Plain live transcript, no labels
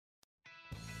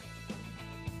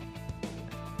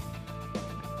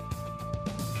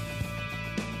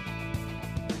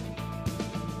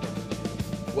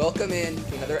Welcome in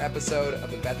to another episode of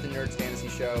the Bet the Nerds Fantasy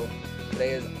Show.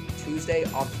 Today is Tuesday,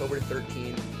 October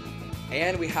 13th,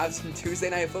 and we have some Tuesday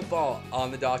Night Football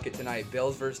on the docket tonight.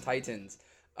 Bills versus Titans.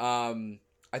 I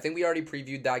think we already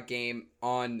previewed that game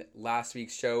on last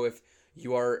week's show. If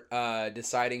you are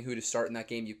deciding who to start in that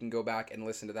game, you can go back and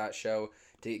listen to that show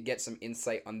to get some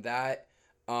insight on that.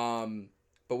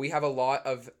 But we have a lot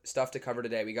of stuff to cover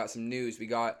today. We got some news. We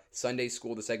got Sunday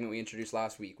School, the segment we introduced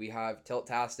last week. We have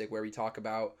Tiltastic, where we talk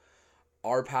about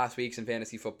our past weeks in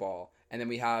fantasy football. And then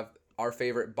we have our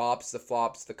favorite bops, the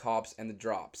flops, the cops, and the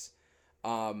drops.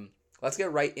 Let's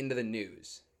get right into the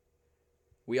news.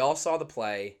 We all saw the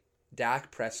play.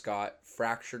 Dak Prescott,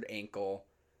 fractured ankle.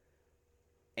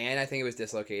 And I think it was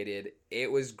dislocated. It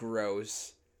was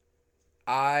gross.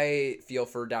 I feel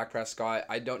for Dak Prescott.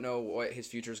 I don't know what his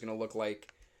future is going to look like.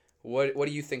 What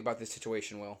do you think about this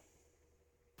situation, Will?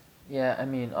 Yeah, I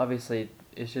mean, obviously,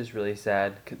 it's just really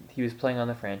sad. He was playing on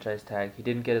the franchise tag. He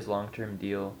didn't get his long-term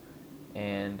deal,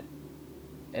 and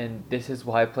this is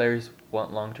why players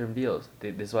want long-term deals.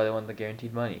 This is why they want the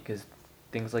guaranteed money, because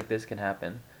things like this can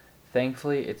happen.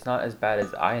 Thankfully, it's not as bad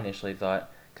as I initially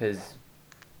thought, because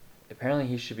apparently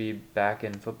he should be back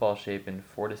in football shape in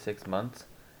 4 to 6 months,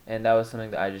 and that was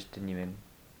something that I just didn't even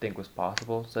think was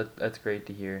possible, so that's great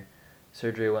to hear.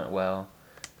 Surgery went well,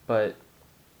 but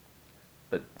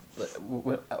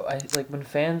when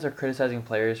fans are criticizing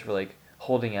players for like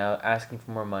holding out, asking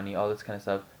for more money, all this kind of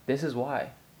stuff, this is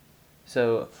why.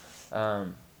 So,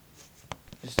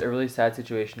 just a really sad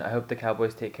situation. I hope the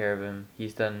Cowboys take care of him.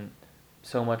 He's done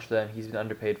so much for them. He's been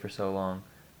underpaid for so long,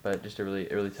 but just a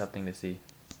really tough thing to see.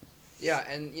 Yeah,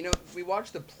 and we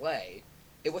watched the play.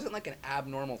 It wasn't like an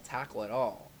abnormal tackle at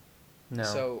all. No.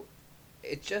 So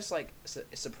it just it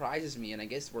surprises me, and I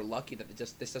guess we're lucky that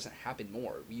this doesn't happen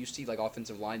more. You see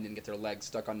offensive linemen get their legs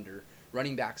stuck under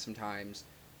running backs sometimes,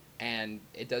 and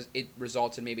it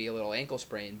results in maybe a little ankle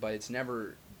sprain, but it's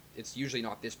usually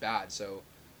not this bad. So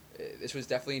this was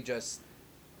definitely just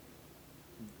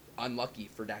unlucky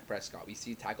for Dak Prescott. We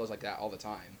see tackles like that all the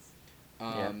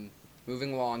time.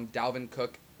 Moving along, Dalvin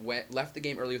Cook left the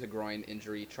game early with a groin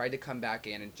injury, tried to come back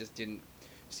in, and just didn't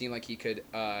seem like he could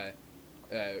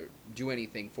do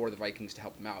anything for the Vikings to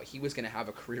help him out. He was going to have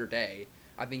a career day.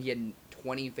 I think he had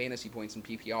 20 fantasy points in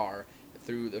PPR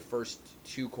through the first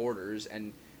 2 quarters,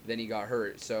 and then he got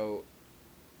hurt. So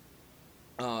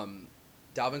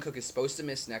Dalvin Cook is supposed to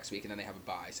miss next week, and then they have a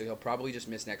bye. So he'll probably just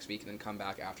miss next week and then come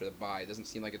back after the bye. It doesn't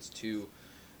seem like it's too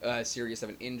serious of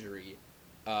an injury.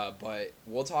 But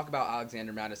we'll talk about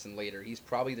Alexander Mattison later. He's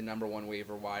probably the number 1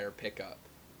 waiver wire pickup.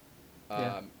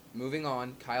 Moving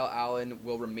on, Kyle Allen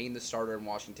will remain the starter in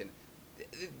Washington.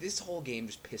 This whole game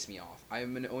just pissed me off.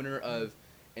 I'm an owner of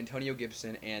Antonio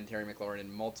Gibson and Terry McLaurin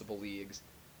in multiple leagues,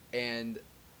 and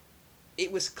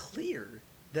it was clear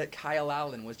that Kyle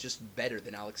Allen was just better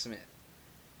than Alex Smith.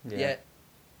 Yeah.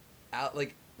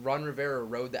 Yet, Ron Rivera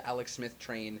rode the Alex Smith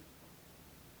train.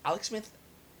 Alex Smith,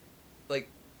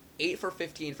 8 for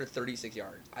 15 for 36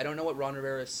 yards. I don't know what Ron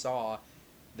Rivera saw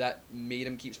that made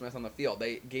him keep Smith on the field.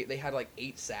 They had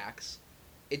 8 sacks.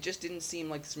 It just didn't seem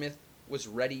like Smith was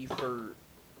ready for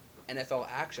NFL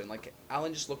action.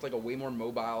 Allen just looked like a way more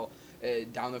mobile,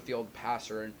 down the field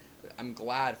passer, and I'm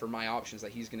glad for my options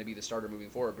that he's going to be the starter moving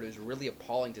forward. But it was really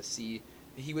appalling to see.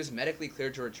 He was medically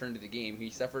cleared to return to the game. He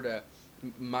suffered a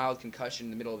mild concussion in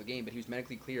the middle of the game, but he was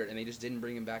medically cleared, and they just didn't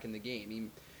bring him back in the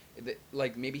game.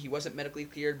 Maybe he wasn't medically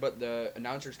cleared, but the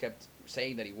announcers kept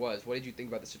saying that he was. What did you think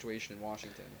about the situation in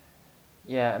Washington?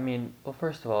 Yeah, I mean, well,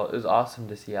 first of all, it was awesome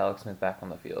to see Alex Smith back on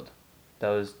the field. That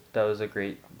was a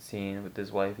great scene with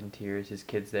his wife in tears, his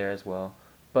kids there as well.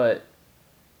 But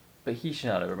he should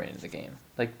not have remained in the game.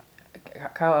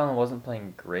 Kyle Allen wasn't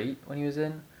playing great when he was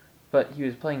in, but he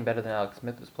was playing better than Alex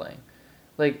Smith was playing.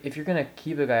 If you're gonna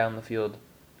keep a guy on the field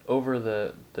over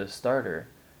the starter,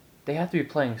 they have to be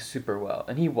playing super well,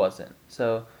 and he wasn't.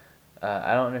 So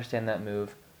I don't understand that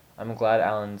move. I'm glad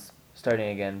Allen's starting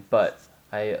again, but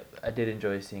I did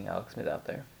enjoy seeing Alex Smith out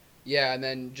there. Yeah, and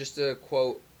then just a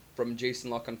quote from Jason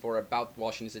La Canfora about the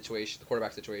Washington situation, the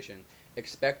quarterback situation.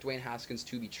 Expect Dwayne Haskins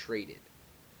to be traded.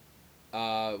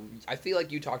 I feel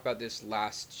like you talked about this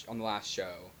on the last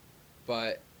show,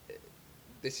 but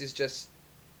this is just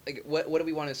what do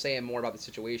we want to say more about the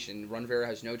situation? Ron Rivera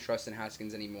has no trust in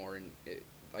Haskins anymore, and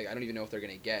I don't even know if they're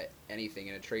going to get anything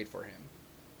in a trade for him.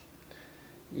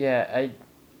 Yeah,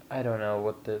 I don't know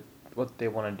what they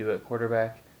want to do at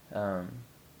quarterback.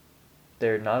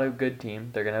 They're not a good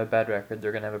team. They're going to have a bad record.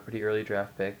 They're going to have a pretty early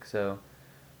draft pick. So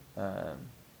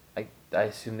I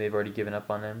assume they've already given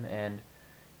up on him. And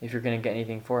if you're going to get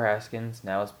anything for Haskins,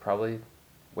 now is probably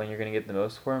when you're going to get the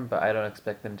most for him. But I don't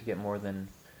expect them to get more than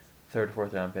third,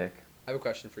 fourth round pick. I have a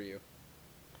question for you.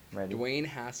 Ready? Dwayne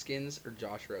Haskins or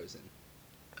Josh Rosen?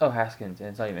 Oh, Haskins, and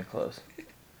it's not even close.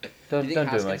 Do Don't you think do him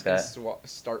Haskins like can that.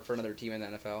 start for another team in the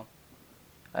NFL?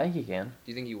 I think he can.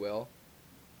 Do you think he will?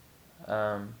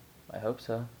 I hope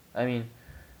so. I mean,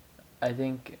 I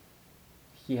think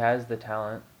he has the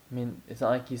talent. I mean, it's not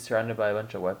like he's surrounded by a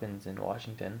bunch of weapons in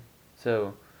Washington.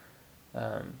 So,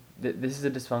 this is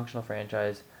a dysfunctional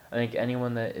franchise. I think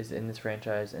anyone that is in this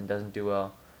franchise and doesn't do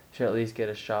well should at least get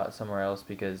a shot somewhere else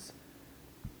because,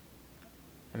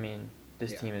 I mean,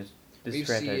 this We've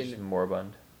franchise seen- is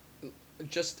moribund.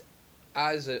 Just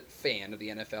as a fan of the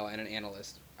NFL and an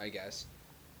analyst, I guess,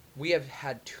 we have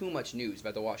had too much news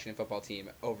about the Washington football team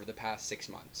over the past 6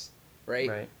 months, right?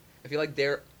 Right. I feel like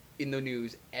they're in the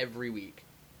news every week.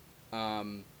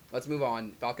 Let's move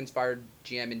on. Falcons fired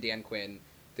GM and Dan Quinn.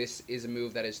 This is a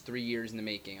move that is 3 years in the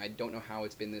making. I don't know how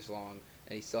it's been this long,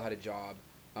 and he still had a job.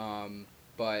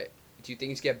 But do you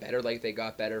think it's get better like they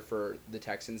got better for the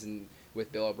Texans and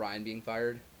with Bill O'Brien being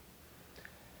fired?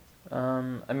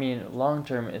 I mean, long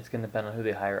term, it's going to depend on who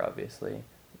they hire, obviously.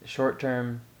 Short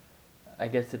term, I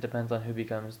guess it depends on who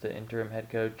becomes the interim head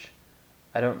coach.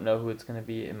 I don't know who it's going to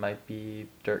be. It might be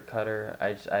Dirk Cutter.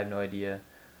 I have no idea.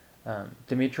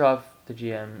 Dimitrov, the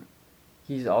GM,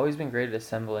 he's always been great at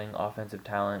assembling offensive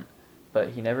talent, but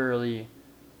he never really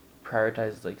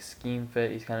prioritizes like scheme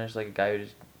fit. He's kind of just like a guy who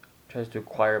just tries to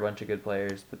acquire a bunch of good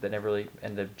players, but they never really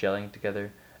end up gelling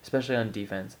together, especially on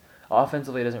defense.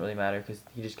 Offensively, it doesn't really matter because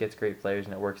he just gets great players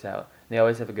and it works out. And they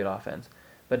always have a good offense.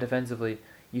 But defensively,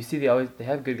 you see they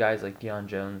have good guys like Deion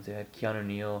Jones. They had Keanu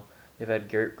Neal. They've had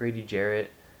Grady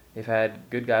Jarrett. They've had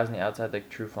good guys on the outside like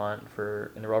Trufant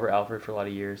and Robert Alford for a lot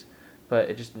of years. But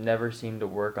it just never seemed to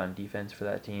work on defense for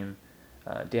that team.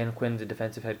 Dan Quinn's a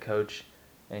defensive head coach,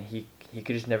 and he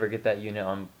could just never get that unit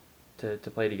on to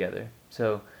play together.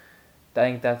 So I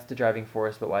think that's the driving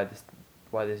force, but why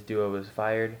this duo was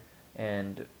fired,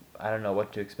 and I don't know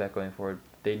what to expect going forward.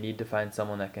 They need to find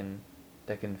someone that can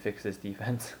fix this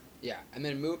defense. Yeah, and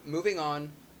then moving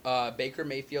on, Baker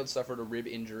Mayfield suffered a rib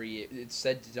injury. It's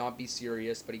said to not be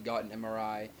serious, but he got an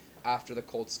MRI after the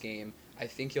Colts game. I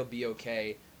think he'll be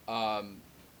okay. But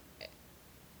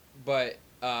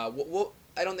I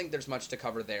don't think there's much to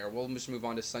cover there. We'll just move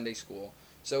on to Sunday school.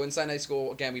 So in Sunday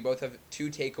school, again, we both have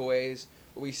 2 takeaways.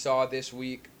 What we saw this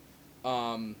week,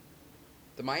 the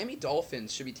Miami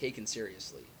Dolphins should be taken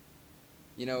seriously.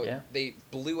 You know, Yeah. They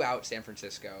blew out San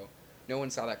Francisco. No one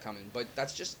saw that coming. But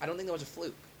that's just, I don't think that was a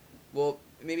fluke. Well,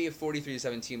 maybe a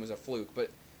 43-17 was a fluke,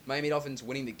 but Miami Dolphins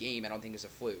winning the game I don't think is a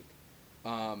fluke.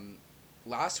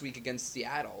 Last week against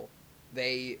Seattle,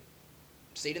 they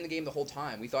stayed in the game the whole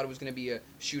time. We thought it was going to be a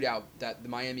shootout that the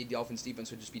Miami Dolphins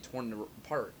defense would just be torn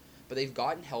apart. But they've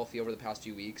gotten healthy over the past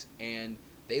few weeks, and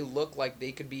they look like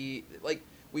they could be, like,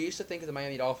 we used to think of the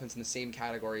Miami Dolphins in the same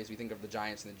category as we think of the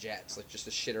Giants and the Jets, like just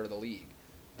the shitter of the league.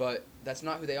 But that's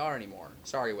not who they are anymore.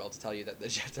 Sorry, Will, to tell you that the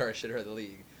Jets are a shitter of the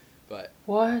league. But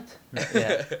What?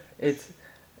 Yeah, it's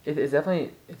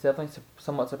definitely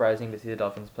somewhat surprising to see the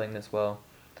Dolphins playing this well.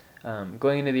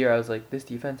 Going into the year, I was like, this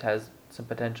defense has some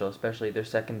potential, especially their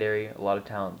secondary, a lot of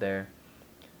talent there.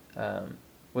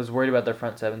 Was worried about their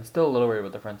front seven, still a little worried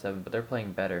about the front seven, but they're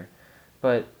playing better.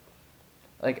 But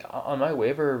like on my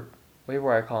waiver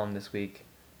wire column this week,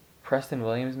 Preston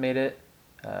Williams made it.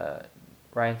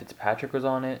 Ryan Fitzpatrick was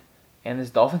on it, and this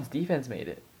Dolphins defense made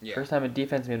it. Yeah. First time a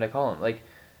defense made my column. Like,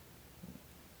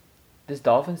 this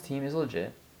Dolphins team is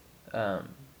legit.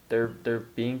 They're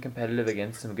being competitive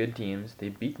against some good teams. They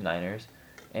beat the Niners,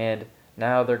 and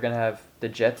now they're gonna have the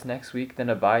Jets next week, then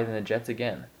a bye, then the Jets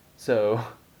again. So,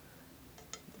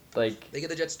 like, they get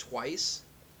the Jets twice.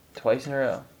 twice in a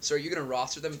row. So are you going to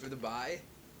roster them through the bye?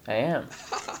 I am,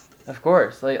 of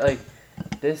course. Like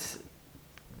this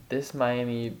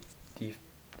Miami,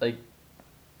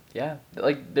 yeah,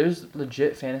 like there's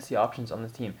legit fantasy options on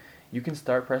this team. You can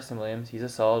start Preston Williams. He's a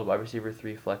solid wide receiver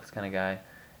 3 flex kind of guy,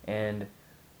 and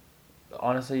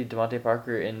honestly, Devontae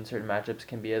Parker in certain matchups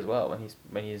can be as well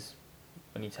when he's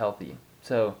healthy.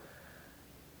 So,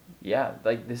 yeah,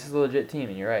 like this is a legit team,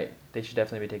 and you're right. They should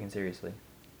definitely be taken seriously.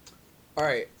 All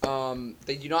right.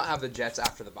 They do not have the Jets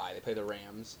after the bye. They play the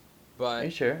Rams. Are you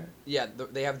But, sure? yeah,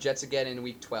 they have Jets again in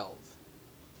Week 12.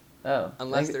 Oh,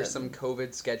 Unless I think there's some COVID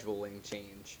scheduling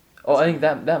change. Oh, I think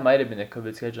that might have been a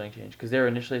COVID scheduling change because they were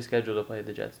initially scheduled to play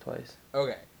the Jets twice.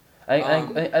 Okay.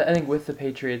 I think with the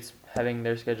Patriots having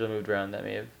their schedule moved around, that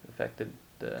may have affected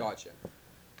the. Gotcha.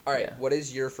 All right. Yeah. What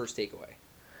is your first takeaway?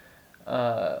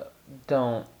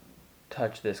 Don't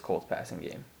touch this Colts passing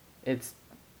game. It's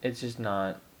just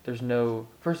not. There's no.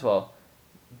 First of all,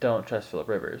 don't trust Phillip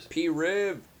Rivers. P.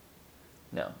 Riv.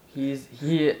 No, he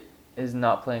is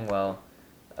not playing well.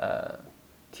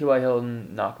 T.Y.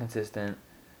 Hilton, not consistent.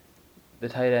 The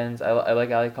tight ends, I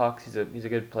like Ali Cox. He's a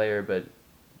good player, but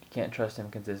you can't trust him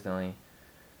consistently.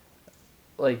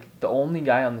 Like, the only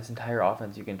guy on this entire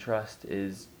offense you can trust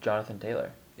is Jonathan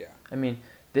Taylor. Yeah. I mean,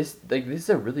 this is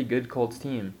a really good Colts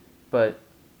team, but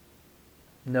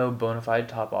no bona fide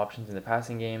top options in the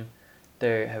passing game.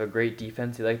 They have a great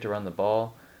defense. They like to run the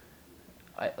ball.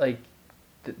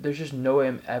 There's just no way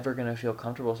I'm ever gonna feel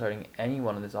comfortable starting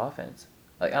anyone in this offense.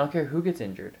 Like, I don't care who gets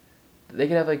injured. They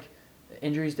could have like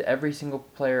injuries to every single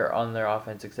player on their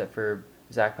offense except for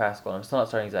Zach Pascal. I'm still not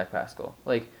starting Zach Pascal.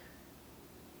 Like,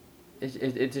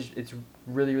 it's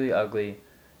really really ugly.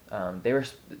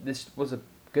 This was a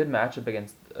good matchup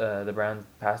against the Browns'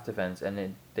 pass defense,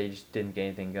 and they just didn't get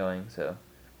anything going. So,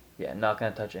 yeah, not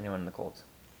gonna touch anyone in the Colts.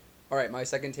 All right, my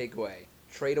second takeaway: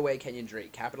 trade away Kenyon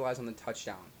Drake, capitalize on the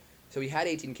touchdown. So he had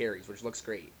 18 carries, which looks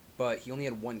great, but he only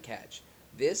had one catch.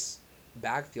 This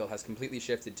backfield has completely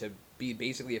shifted to be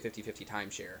basically a 50-50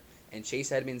 timeshare, and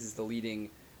Chase Edmonds is the leading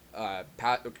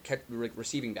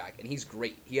receiving back, and he's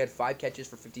great. He had 5 catches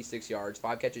for 56 yards,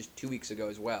 5 catches 2 weeks ago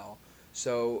as well.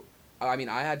 So, I mean,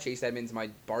 I had Chase Edmonds in my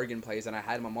bargain plays, and I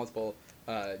had him on multiple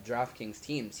DraftKings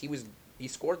teams. He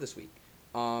scored this week.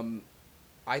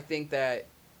 I think that,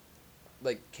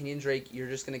 like, Kenyon Drake, you're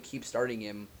just gonna keep starting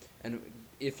him, and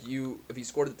if he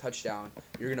scored the touchdown,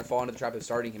 you're gonna fall into the trap of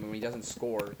starting him, and when he doesn't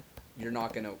score, you're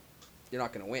not gonna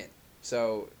win.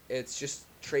 So it's just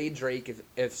trade Drake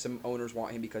if some owners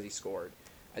want him because he scored.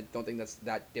 I don't think that's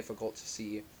that difficult to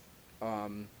see.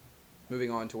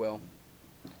 Moving on to Will.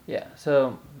 Yeah.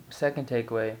 So second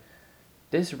takeaway,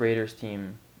 this Raiders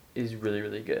team is really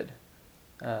really good.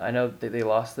 I know they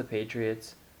lost to the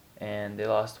Patriots, and they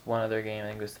lost one other game. I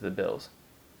think it was to the Bills.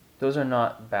 Those are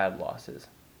not bad losses.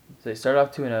 So they started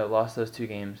off 2-0, lost those 2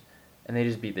 games, and they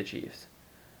just beat the Chiefs.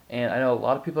 And I know a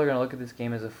lot of people are going to look at this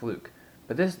game as a fluke,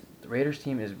 but this Raiders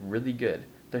team is really good.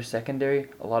 Their secondary,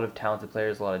 a lot of talented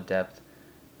players, a lot of depth.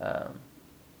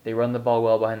 They run the ball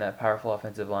well behind that powerful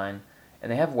offensive line,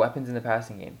 and they have weapons in the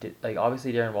passing game. Like,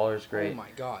 obviously Darren Waller is great. Oh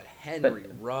my God, Henry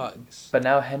Ruggs. But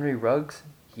now Henry Ruggs,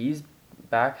 he's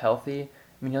back healthy. I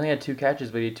mean, he only had 2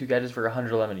 catches, but he had 2 catches for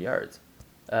 111 yards,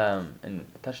 and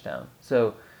a touchdown.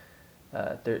 So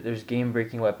there's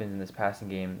game-breaking weapons in this passing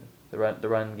game. The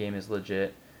run game is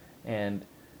legit, and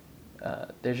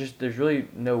there's really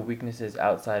no weaknesses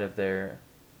outside of their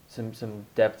some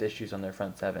depth issues on their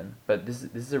front seven. But this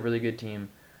is a really good team,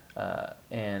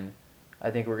 and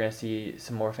I think we're gonna see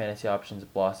some more fantasy options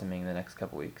blossoming in the next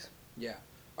couple weeks. Yeah.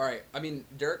 All right. I mean,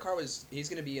 Derek Carr he's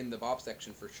gonna be in the Bob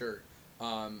section for sure.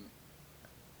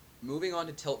 Moving on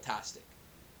to Tilt-tastic.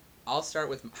 I'll start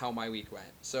with how my week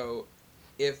went. So,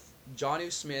 if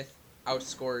Jonnu Smith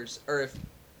if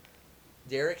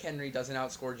Derrick Henry doesn't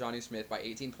outscore Jonnu Smith by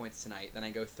 18 points tonight, then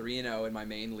I go 3-0 in my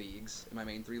main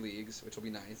 3 leagues, which will be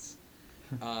nice.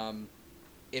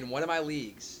 In one of my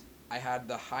leagues, I had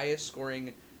the highest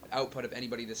scoring output of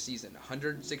anybody this season,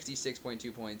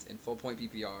 166.2 points in full point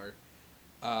PPR,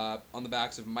 on the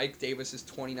backs of Mike Davis's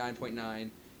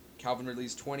 29.9, Calvin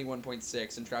Ridley's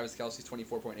 21.6, and Travis Kelce's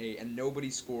 24.8, and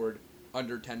nobody scored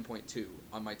under 10.2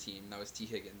 on my team. That was T.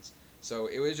 Higgins. So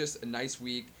it was just a nice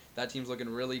week. That team's looking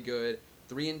really good.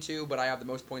 3-2, but I have the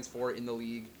most points for it in the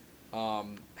league. How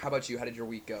about you? How did your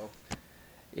week go?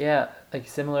 Yeah, like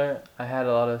similar. I had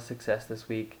a lot of success this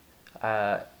week.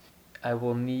 I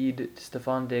will need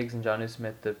Stephon Diggs and Jonnu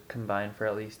Smith to combine for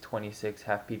at least 26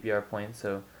 half PPR points,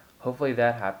 so hopefully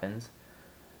that happens.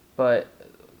 But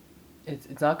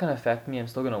it's not going to affect me. I'm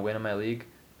still going to win in my league.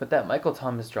 But that Michael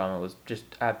Thomas drama was just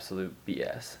absolute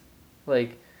BS.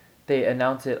 Like, they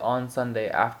announced it on Sunday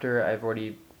after I've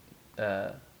already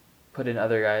put in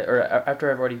other guys, or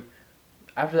after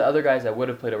the other guys that would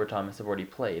have played over Thomas have already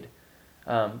played.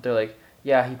 They're like,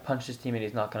 yeah, he punched his teammate,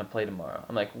 he's not going to play tomorrow.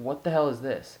 I'm like, what the hell is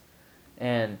this?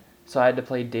 And so I had to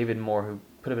play David Moore, who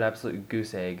put up an absolute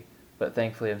goose egg, but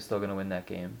thankfully I'm still going to win that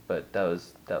game. But that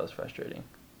was frustrating.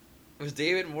 Was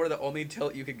David Moore the only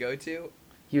tilt you could go to?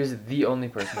 He was the only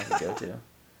person I could go to.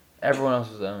 Everyone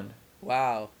else was owned.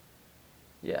 Wow.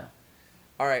 Yeah.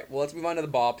 All right, well, let's move on to the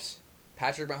bops.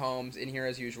 Patrick Mahomes in here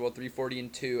as usual,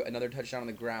 340-2, another touchdown on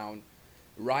the ground.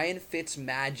 Ryan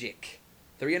Fitzmagic,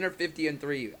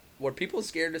 350-3. Were people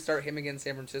scared to start him against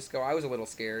San Francisco? I was a little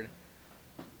scared.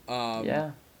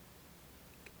 Yeah.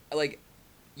 Like,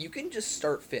 you can just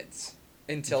start Fitz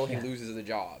until he loses the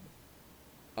job.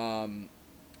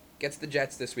 Gets the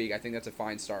Jets this week. I think that's a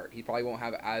fine start. He probably won't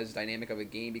have as dynamic of a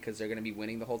game because they're going to be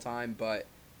winning the whole time, but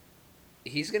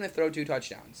he's going to throw 2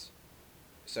 touchdowns.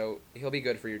 So he'll be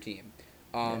good for your team.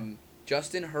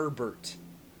 Justin Herbert,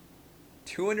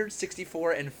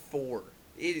 264 and 4.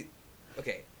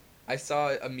 Okay. I saw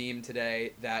a meme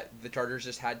today that the Chargers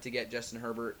just had to get Justin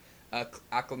Herbert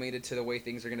acclimated to the way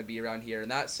things are going to be around here,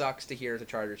 and that sucks to hear as a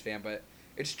Chargers fan, but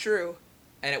it's true,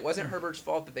 and it wasn't Herbert's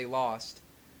fault that they lost.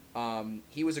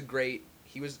 He was a great.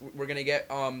 We're going to get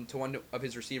to one of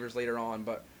his receivers later on,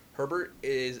 but Herbert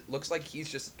looks like he's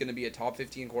just going to be a top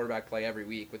 15 quarterback play every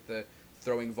week with the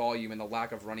throwing volume and the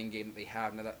lack of running game that they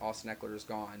have now that Austin Eckler is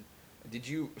gone. Did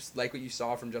you like what you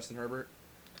saw from Justin Herbert?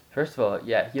 First of all,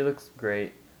 yeah, he looks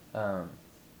great.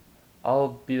 I'll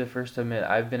be the first to admit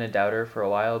I've been a doubter for a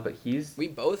while, but We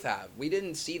both have. We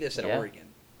didn't see this at Oregon.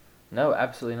 No,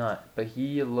 absolutely not. But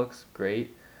he looks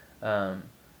great. I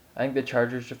think the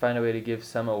Chargers should find a way to give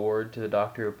some award to the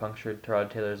doctor who punctured Tyrod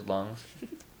Taylor's lungs.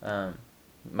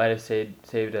 Might have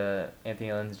saved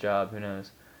Anthony Lynn's job, who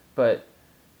knows. But,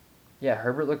 yeah,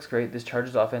 Herbert looks great. This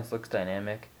Chargers offense looks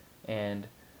dynamic. And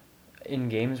in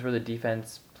games where the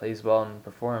defense plays well and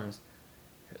performs,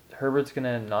 Herbert's going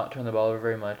to not turn the ball over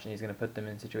very much, and he's going to put them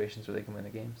in situations where they can win the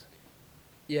games.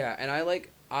 Yeah, and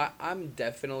I'm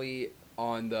definitely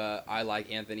on the I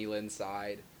like Anthony Lynn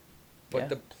side. But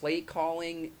the play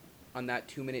calling on that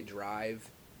 2-minute drive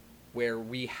where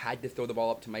we had to throw the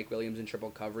ball up to Mike Williams in triple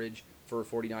coverage for a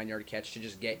 49-yard catch to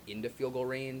just get into field goal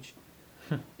range,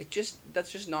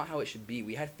 that's just not how it should be.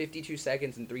 We had 52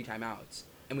 seconds and 3 timeouts,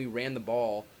 and we ran the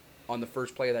ball on the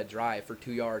first play of that drive for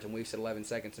 2 yards and wasted 11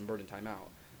 seconds and burned a timeout.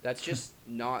 That's just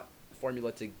not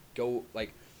formula to go,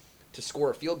 to score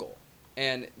a field goal.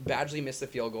 And Badgley missed the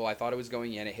field goal. I thought it was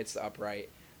going in. It hits the upright.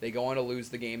 They go on to lose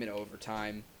the game in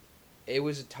overtime. It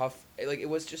was it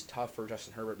was just tough for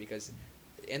Justin Herbert because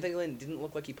Anthony Lynn didn't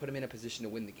look like he put him in a position to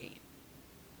win the game.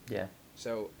 Yeah.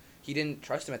 So he didn't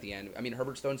trust him at the end. I mean,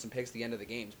 Herbert's throwing some picks at the end of the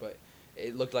games, but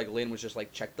it looked like Lynn was just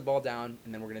check the ball down,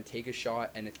 and then we're going to take a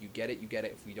shot, and if you get it, you get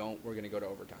it. If we don't, we're going to go to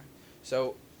overtime.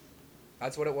 So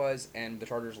that's what it was, and the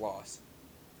Chargers lost.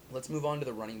 Let's move on to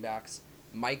the running backs.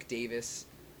 Mike Davis,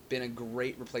 been a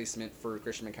great replacement for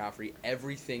Christian McCaffrey.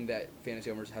 Everything that fantasy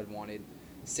owners had wanted.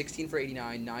 16 for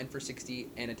 89, 9 for 60,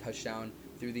 and a touchdown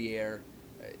through the air.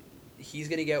 He's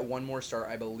going to get one more start,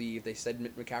 I believe. They said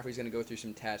McCaffrey's going to go through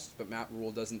some tests, but Matt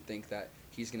Rule doesn't think that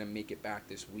he's going to make it back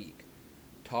this week.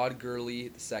 Todd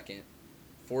Gurley II,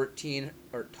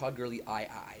 Todd Gurley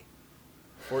II,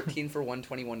 14 for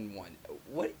 121 and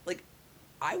 1.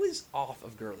 I was off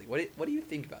of Gurley. What do you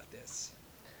think about this?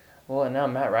 Well, and now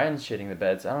Matt Ryan's shitting the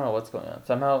beds. I don't know what's going on.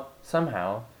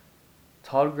 Somehow,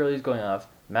 Todd Gurley's going off,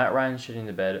 Matt Ryan's shitting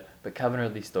the bed, but Kevin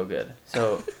Ridley's still good.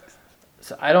 So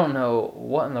I don't know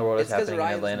what in the world is happening in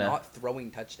Atlanta. It's because Ryan's not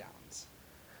throwing touchdowns.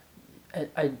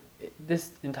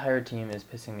 This entire team is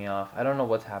pissing me off. I don't know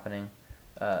what's happening.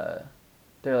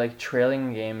 They're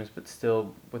trailing games, but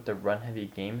still with the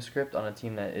run-heavy game script on a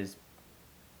team that is.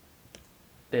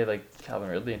 They have Calvin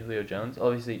Ridley and Julio Jones.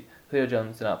 Obviously, Julio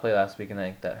Jones did not play last week, and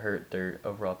that hurt their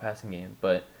overall passing game.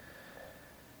 But,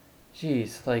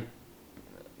 jeez,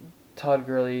 Todd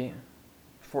Gurley,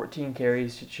 14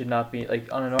 carries should not be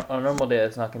on a normal day.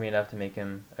 That's not going to be enough to make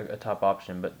him a top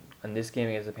option. But in this game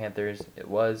against the Panthers, it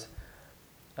was.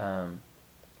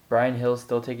 Brian Hill's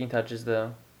still taking touches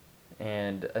though,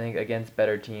 and I think against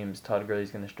better teams, Todd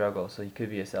Gurley's going to struggle. So he could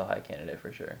be a sell high candidate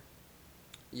for sure.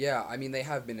 Yeah, I mean they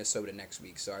have Minnesota next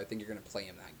week, so I think you're going to play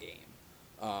him that game.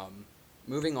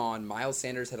 Moving on, Miles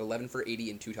Sanders had 11 for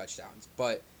 80 and 2 touchdowns,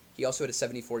 but he also had a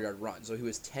 74-yard run, so he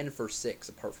was 10 for 6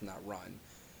 apart from that run.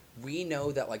 We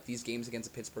know that these games against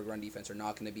the Pittsburgh run defense are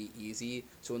not going to be easy,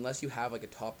 so unless you have a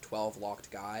top 12 locked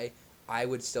guy, I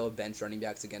would still bench running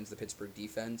backs against the Pittsburgh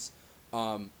defense.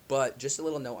 But just a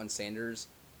little note on Sanders.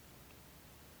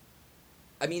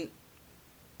 I mean,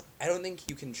 I don't think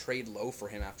you can trade low for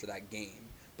him after that game,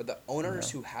 but the owners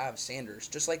who have Sanders,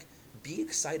 just be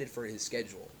excited for his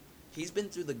schedule. He's been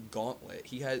through the gauntlet.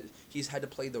 He's had to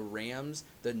play the Rams,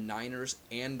 the Niners,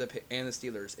 and the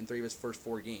Steelers in 3 of his first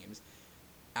 4 games.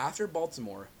 After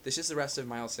Baltimore, this is the rest of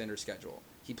Miles Sanders' schedule.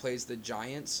 He plays the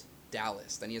Giants,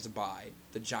 Dallas, then he has a bye.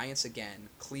 The Giants again,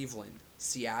 Cleveland,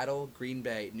 Seattle, Green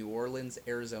Bay, New Orleans,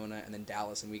 Arizona, and then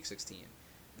Dallas in Week 16.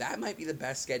 That might be the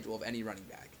best schedule of any running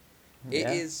back.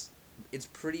 Yeah. It's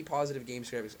pretty positive game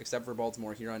script except for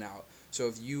Baltimore here on out.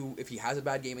 So if he has a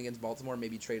bad game against Baltimore,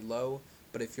 maybe trade low.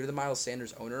 But if you're the Miles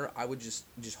Sanders owner, I would just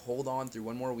hold on through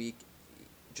one more week.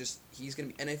 He's gonna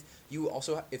be, and if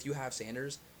you have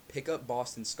Sanders, pick up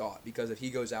Boston Scott, because if he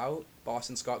goes out,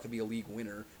 Boston Scott could be a league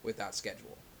winner with that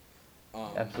schedule.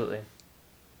 Absolutely.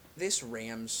 This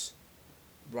Rams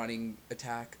running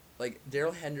attack,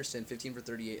 Darrell Henderson, 15 for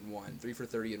 38 and 1, 3 for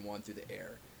 30 and 1 through the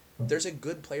air. There's a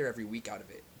good player every week out of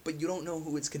it, but you don't know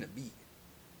who it's gonna be.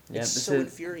 Yeah, It's so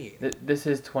infuriating. This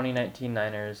is 2019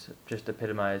 Niners just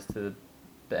epitomized to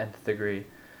the nth degree.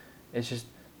 It's just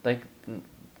like,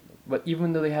 but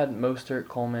even though they had Mostert,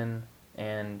 Coleman,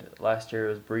 and last year it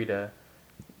was Breida,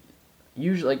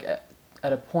 usually like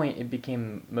at a point it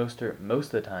became Mostert most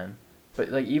of the time. But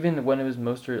like even when it was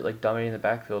Mostert like dominating the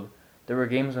backfield, there were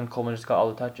games when Coleman just got all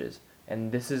the touches,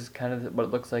 and this is kind of what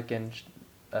it looks like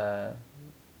uh,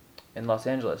 in Los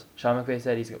Angeles. Sean McVay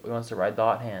said he wants to ride the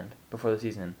hot hand before the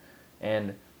season,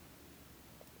 and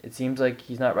it seems like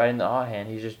he's not riding the hot hand.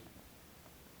 He's just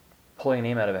pulling a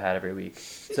name out of a hat every week.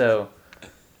 So,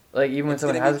 like even when It's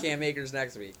someone gonna has be Cam Akers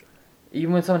next week.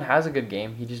 even when someone has a good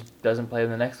game, he just doesn't play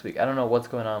them the next week. I don't know what's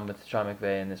going on with Sean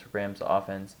McVay and this Rams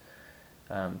offense.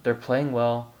 They're playing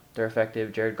well. They're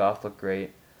effective. Jared Goff looked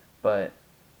great, but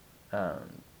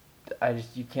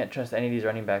you can't trust any of these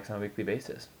running backs on a weekly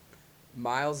basis.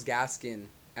 Myles Gaskin,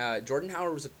 Jordan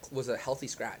Howard was a healthy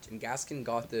scratch, and Gaskin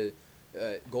got the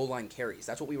goal line carries.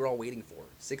 That's what we were all waiting for.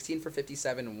 16 for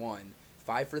 57 and 1,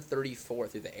 5 for 34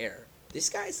 through the air. This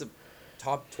guy's a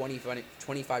top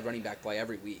 25 running back play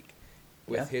every week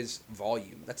with his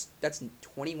volume. That's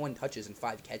 21 touches and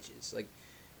 5 catches. Like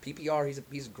PPR,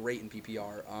 he's great in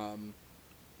PPR.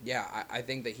 I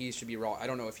think that he should be raw. I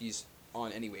don't know if he's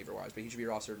on any waiver wires, but he should be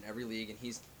rostered in every league, and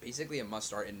he's basically a must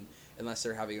start unless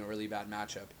they're having a really bad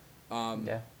matchup.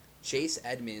 Chase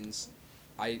Edmonds,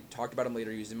 I talked about him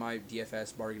later. He was in my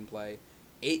DFS bargain play.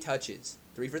 8 touches,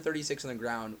 3 for 36 on the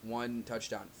ground, 1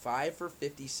 touchdown, 5 for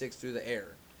 56 through the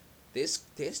air. This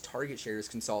target share is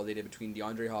consolidated between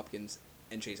DeAndre Hopkins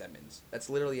and Chase Edmonds. That's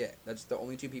literally it. That's the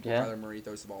only 2 people Kyler Murray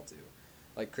throws the ball to.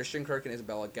 Like Christian Kirk and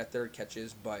Isabella get their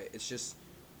catches, but it's just.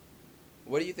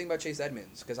 What do you think about Chase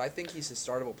Edmonds? Because I think he's a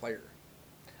startable player.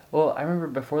 Well, I remember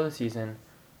before the season,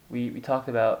 we talked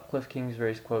about Cliff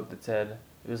Kingsbury's quote that said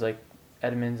it was like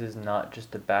Edmonds is not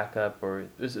just a backup, or it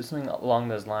was something along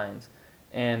those lines,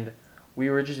 and we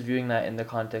were just viewing that in the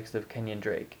context of Kenyon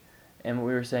Drake, and what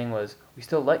we were saying was we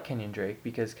still like Kenyon Drake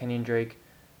because Kenyon Drake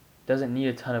doesn't need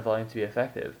a ton of volume to be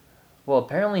effective. Well,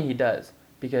 apparently he does,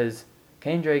 because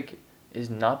Kenyon Drake has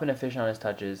not been efficient on his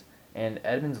touches, and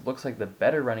Edmonds looks like the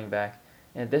better running back.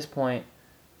 And at this point,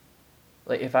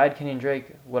 like if I had Kenyon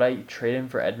Drake, would I trade him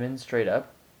for Edmonds straight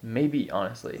up? Maybe,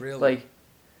 honestly. Really?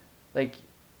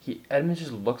 Edmonds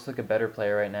just looks like a better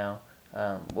player right now.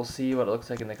 We'll see what it looks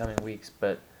like in the coming weeks.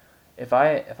 But if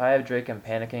I have Drake, I'm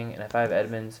panicking, and if I have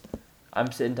Edmonds, I'm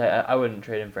sitting tight. I wouldn't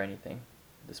trade him for anything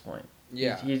at this point.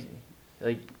 Yeah. He's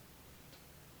like,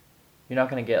 you're not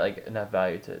gonna get like enough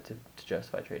value to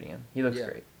justify trading him. He looks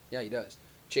great. Yeah, he does.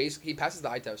 Chase, he passes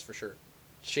the eye test for sure.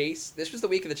 Chase, this was the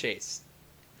week of the Chase.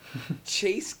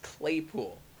 Chase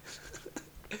Claypool.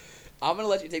 I'm going to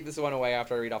let you take this one away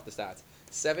after I read off the stats.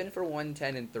 7 for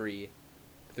 110 and 3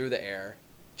 through the air.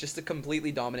 Just a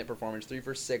completely dominant performance. 3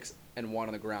 for 6 and 1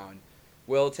 on the ground.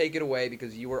 Will, take it away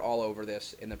because you were all over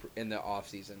this in the off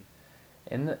season.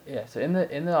 So in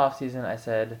the off season, I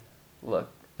said,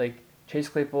 look, like Chase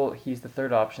Claypool, he's the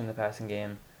third option in the passing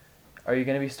game. Are you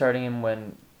going to be starting him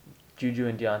when Juju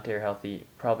and Deontay are healthy?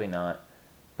 Probably not.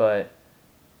 But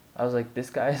I was like, this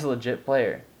guy is a legit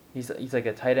player. He's like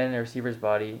a tight end in a receiver's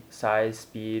body, size,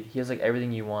 speed. He has like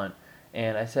everything you want.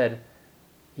 And I said,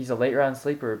 he's a late round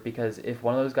sleeper because if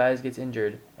one of those guys gets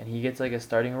injured and he gets like a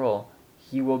starting role,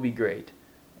 he will be great.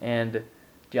 And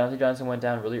Deontay Johnson went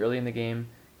down really early in the game.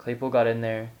 Claypool got in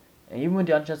there. And even when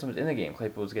Deontay Johnson was in the game,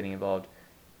 Claypool was getting involved.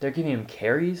 They're giving him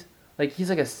carries. Like he's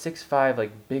like a 6'5",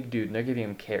 like big dude, and they're giving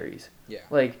him carries. Yeah.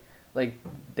 Like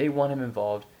they want him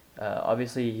involved.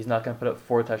 Obviously, he's not going to put up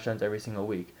 4 touchdowns every single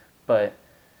week, but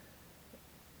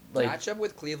like matchup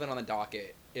with Cleveland on the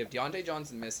docket. If Deontay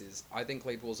Johnson misses, I think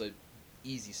Claypool's a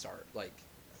easy start, like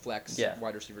flex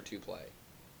wide receiver 2 play.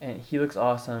 And he looks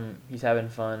awesome. He's having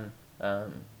fun.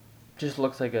 Just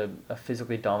looks like a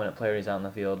physically dominant player. He's out in the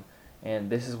field,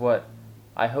 and this is what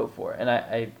I hope for. And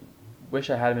I wish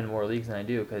I had him in more leagues than I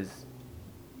do because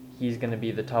he's going to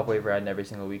be the top waiver ad in every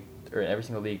single week or in every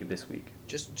single league this week.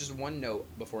 Just one note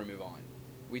before we move on.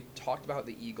 We talked about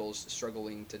the Eagles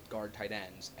struggling to guard tight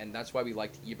ends, and that's why we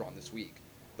liked Ebron this week.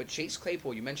 But Chase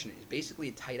Claypool, you mentioned it, is basically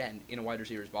a tight end in a wide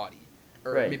receiver's body.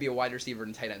 Or maybe a wide receiver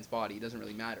in tight end's body. It doesn't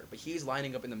really matter. But he's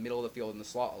lining up in the middle of the field in the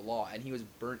slot a lot, and he was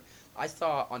burnt. I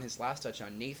saw on his last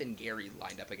touchdown, Nathan Gary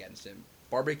lined up against him.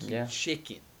 Barbecue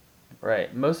chicken.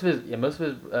 Right. Most of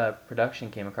his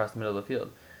production came across the middle of the field,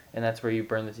 and that's where you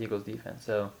burn this Eagles defense.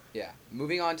 So yeah.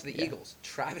 Moving on to the Eagles,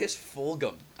 Travis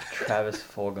Fulgham.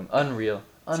 Unreal.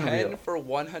 10 for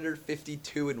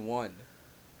 152 and 1.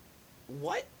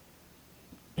 What?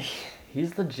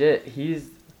 He's legit. He's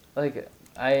like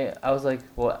I was like,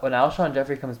 well, when Alshon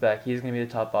Jeffrey comes back, he's going to be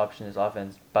the top option in his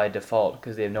offense by default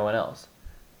because they have no one else.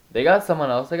 They got someone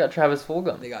else. They got Travis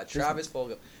Fulgham. They got Travis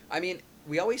Fulgham. I mean,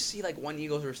 we always see like one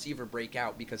Eagles receiver break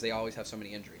out because they always have so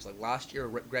many injuries. Like last year,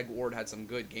 Greg Ward had some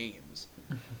good games,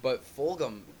 but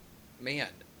Fulgham, man,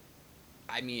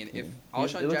 I mean, if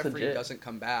Alshon Jeffrey legit. doesn't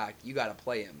come back, you got to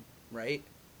play him, right?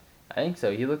 I think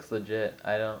so. He looks legit.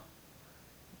 I don't.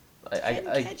 10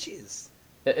 catches.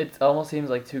 It almost seems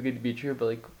like too good to be true,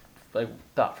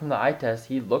 but from the eye test,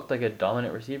 he looked like a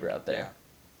dominant receiver out there. Yeah.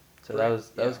 So that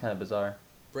was kind of bizarre.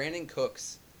 Brandon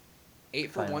Cooks, 8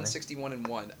 for Finally. 161 and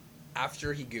 1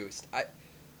 after he goosed.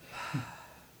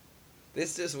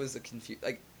 This just was a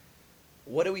like,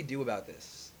 what do we do about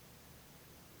this?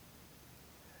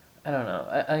 I don't know.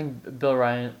 I think Bill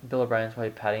O'Brien's probably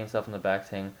patting himself on the back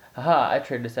saying, haha, I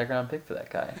traded a second round pick for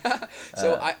that guy.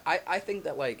 So I think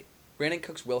that like Brandon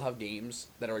Cooks will have games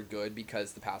that are good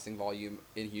because the passing volume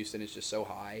in Houston is just so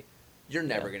high. You're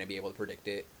never going to be able to predict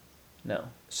it. No.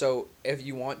 So if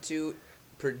you want to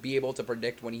be able to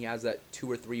predict when he has that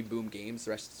 2 or 3 boom games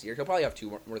the rest of the year, he'll probably have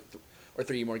 2 or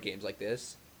 3 more games like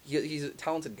this. He's a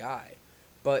talented guy,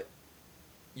 but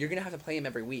you're going to have to play him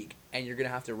every week, and you're going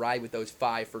to have to ride with those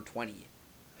 5 for 20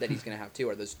 that he's going to have too,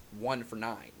 or those 1 for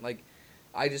 9. Like,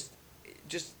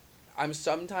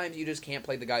 sometimes you just can't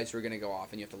play the guys who are going to go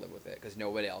off, and you have to live with it because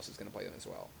nobody else is going to play them as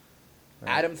well. Right.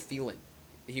 Adam Thielen,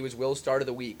 he was Will's start of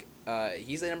the week.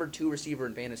 He's the number 2 receiver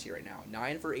in fantasy right now,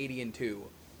 9 for 80 and 2,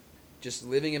 just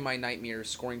living in my nightmares,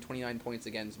 scoring 29 points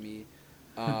against me.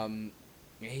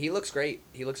 He looks great.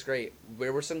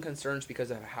 There were some concerns because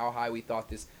of how high we thought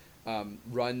this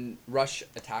rush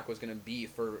attack was going to be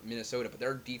for Minnesota, but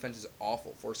their defense is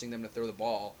awful, forcing them to throw the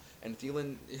ball. And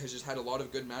Thielen has just had a lot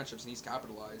of good matchups, and he's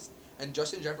capitalized. And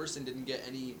Justin Jefferson didn't get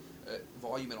any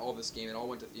volume at all this game. It all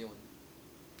went to Thielen.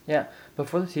 Yeah,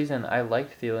 before the season, I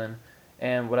liked Thielen,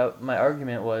 and my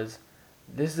argument was,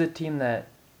 this is a team that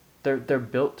they're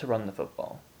built to run the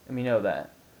football, and we know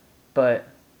that. But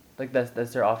like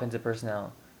that's their offensive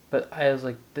personnel. But I was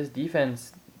like, this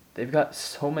defense, they've got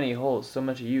so many holes, so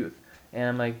much youth, and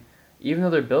I'm like, even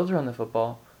though they're built to run the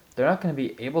football, they're not going to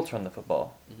be able to run the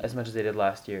football as much as they did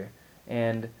last year.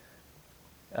 And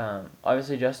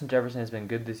obviously Justin Jefferson has been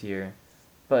good this year,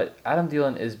 but Adam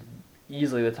Thielen is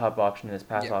easily the top option in this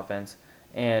pass offense.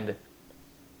 And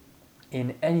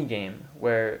in any game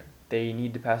where they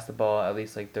need to pass the ball at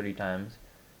least like 30 times,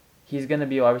 he's going to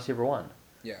be wide receiver 1.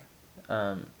 Yeah.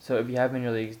 So if you have him in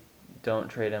your leagues, don't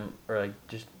trade him, or like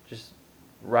just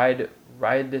ride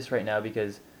this right now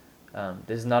because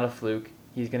this is not a fluke.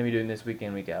 He's going to be doing this week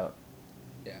in, week out.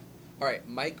 Yeah. All right,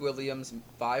 Mike Williams,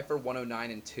 5 for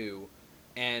 109 and 2,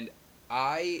 and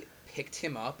I picked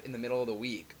him up in the middle of the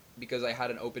week because I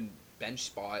had an open bench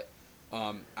spot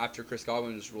after Chris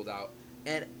Godwin was ruled out,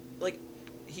 and like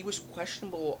he was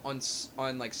questionable on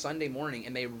like Sunday morning,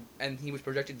 and he was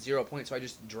projected 0 points, so I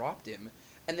just dropped him,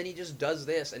 and then he just does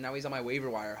this, and now he's on my waiver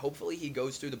wire. Hopefully he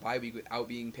goes through the bye week without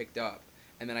being picked up,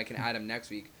 and then I can add him next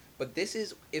week. But this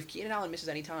is, if Keenan Allen misses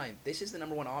any time, this is the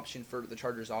number 1 option for the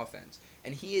Chargers offense.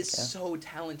 And he is so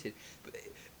talented. But,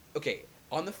 okay,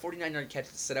 on the 49-yard catch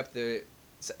to set up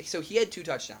so he had 2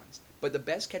 touchdowns. But the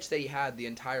best catch that he had the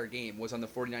entire game was on the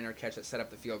 49-yard catch that set up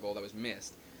the field goal that was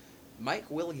missed. Mike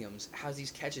Williams has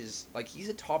these catches, like he's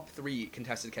a top 3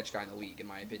 contested catch guy in the league, in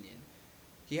my opinion.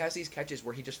 He has these catches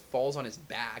where he just falls on his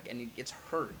back and he gets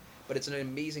hurt. But it's an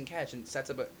amazing catch and sets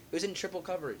up it was in triple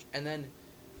coverage. And then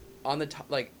on the top,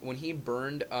 like when he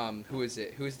burned, who is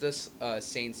it? Who's this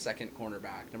Saints second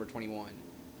cornerback, number 21?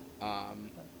 Damn,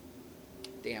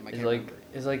 I can't remember.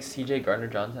 Is like C.J.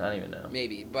 Gardner-Johnson? I don't even know.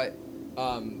 Maybe, but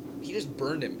he just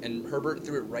burned him, and Herbert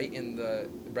threw it right in the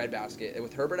breadbasket. And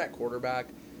with Herbert at quarterback,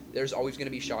 there's always going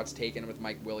to be shots taken with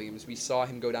Mike Williams. We saw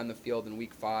him go down the field in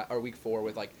week 4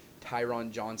 with like Tyron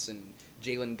Johnson,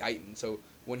 Jalen Guyton. So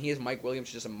when he is Mike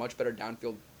Williams, just a much better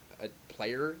downfield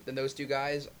player than those 2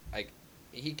 guys. Like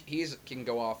he can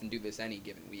go off and do this any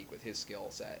given week with his skill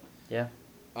set. Yeah.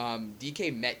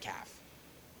 DK Metcalf,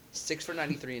 6 for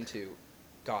 93 and 2.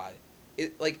 God,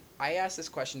 I asked this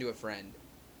question to a friend.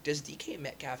 Does DK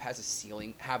Metcalf have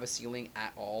a ceiling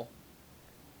at all?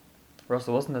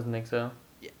 Russell Wilson doesn't think so.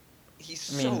 Yeah, he's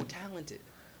so talented.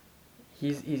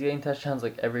 He's getting touchdowns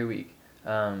like every week.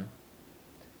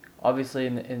 Obviously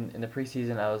in the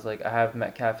preseason, I was like, I have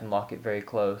Metcalf and Lockett very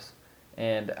close,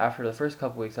 and after the first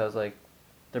couple weeks, I was like,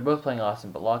 they're both playing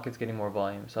awesome, but Lockett's getting more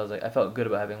volume, so I was like, I felt good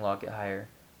about having Lockett higher,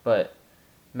 but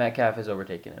Metcalf has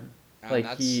overtaken him.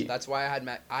 That's why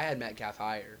I had Metcalf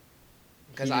higher,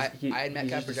 because I had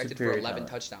Metcalf projected for 11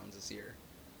 touchdowns this year.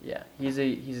 Yeah, he's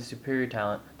a superior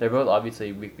talent. They're both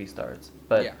obviously weekly starts,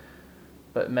 but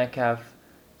But Metcalf,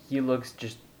 he looks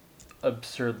just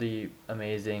absurdly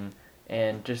amazing.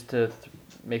 And just to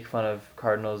make fun of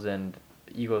Cardinals and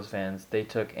Eagles fans, they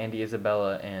took Andy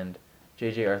Isabella and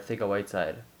J.J.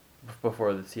 Arcega-Whiteside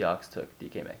before the Seahawks took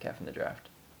DK Metcalf in the draft.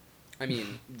 I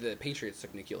mean, the Patriots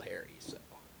took N'Keal Harry, so.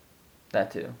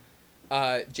 That too.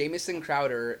 Jamison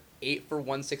Crowder, 8 for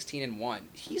 116 and 1.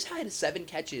 He's had 7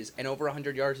 catches and over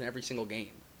 100 yards in every single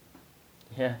game.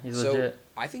 Yeah, he's so legit.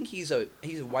 I think he's a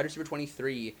wide receiver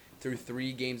 23 through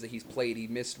 3 games that he's played. He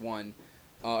missed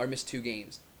missed 2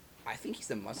 games. I think he's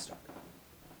a must start.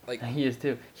 Like He is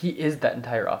too. He is that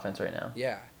entire offense right now.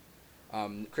 yeah,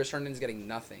 Chris Herndon's getting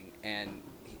nothing, and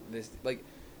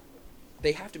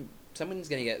they have to. Someone's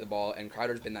gonna get the ball, and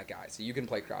Crowder's been that guy. So you can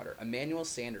play Crowder. Emmanuel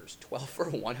Sanders, 12 for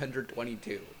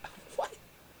 122. What?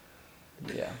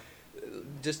 Yeah.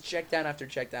 Just check down after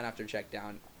check down after check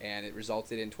down, and it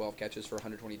resulted in 12 catches for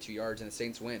 122 yards, and the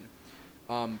Saints win.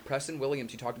 Preston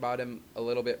Williams, you talked about him a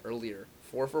little bit earlier.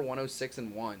 4 for 106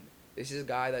 and 1. This is a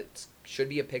guy that should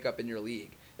be a pickup in your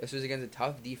league. This was against a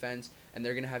tough defense, and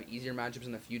they're going to have easier matchups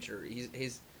in the future.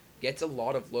 He's gets a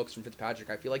lot of looks from Fitzpatrick.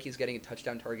 I feel like he's getting a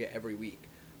touchdown target every week.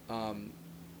 Like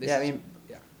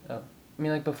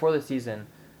before the season,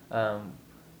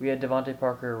 we had Devontae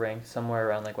Parker ranked somewhere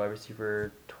around like wide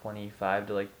receiver 25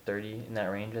 to like 30 in that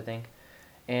range, I think,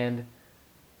 and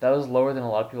that was lower than a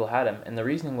lot of people had him. And the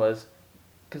reasoning was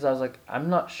because I was like, I'm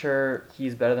not sure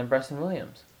he's better than Preston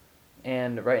Williams,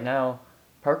 and right now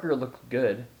Parker looked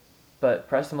good, but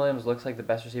Preston Williams looks like the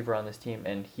best receiver on this team,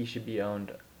 and he should be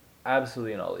owned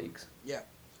absolutely in all leagues. Yeah,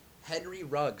 Henry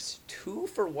Ruggs, 2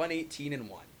 for 118 and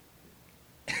 1.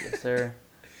 Yes, sir.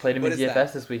 Played him in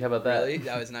DFS this week. How about that? Really?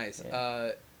 That was nice.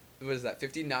 Yeah. What is that?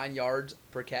 59 yards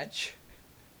per catch?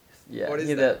 Yeah. What is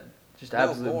he had that? Just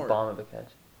absolute more. bomb of a catch.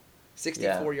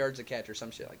 64 yards a catch or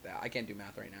some shit like that. I can't do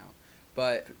math right now.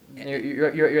 But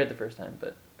you're at the first time,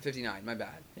 but 59, my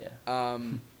bad. Yeah.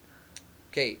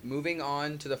 Okay, moving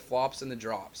on to the flops and the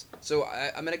drops. So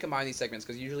I'm going to combine these segments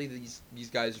because usually these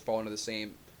guys fall into the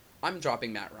same. I'm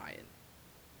dropping Matt Ryan.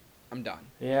 I'm done.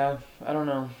 Yeah, I don't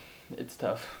know. It's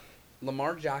tough.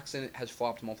 Lamar Jackson has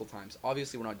flopped multiple times.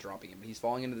 Obviously, we're not dropping him, but he's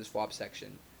falling into this flop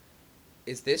section.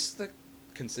 Is this the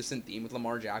consistent theme with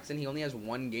Lamar Jackson? He only has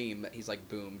one game that he's like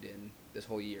boomed in this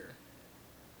whole year.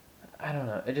 I don't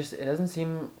know. It doesn't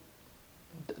seem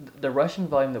the rushing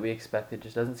volume that we expected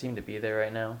just doesn't seem to be there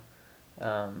right now.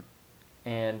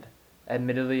 And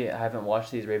admittedly, I haven't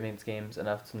watched these Ravens games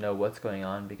enough to know what's going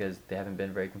on because they haven't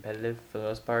been very competitive for the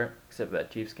most part, except for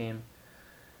that Chiefs game.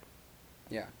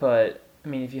 Yeah. But I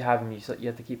mean, if you have him, you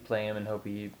have to keep playing him and hope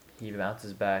he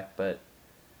bounces back. But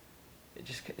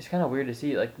it's kind of weird to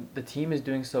see. Like the team is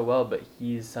doing so well, but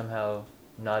he's somehow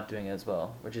not doing as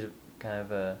well, which is kind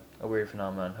of a weird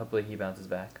phenomenon. Hopefully, he bounces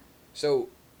back. So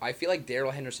I feel like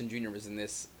Darrell Henderson Jr. was in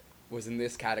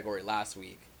this category last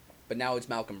week, but now it's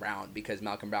Malcolm Brown because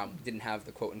Malcolm Brown didn't have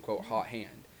the quote unquote hot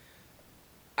hand.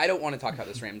 I don't want to talk about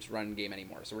this Rams run game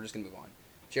anymore, so we're just gonna move on.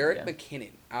 Jerick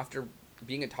McKinnon, after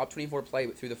being a top 24 play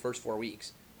through the first 4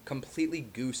 weeks, completely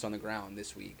goosed on the ground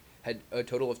this week. Had a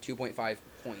total of 2.5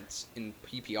 points in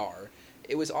PPR.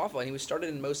 It was awful, and he was started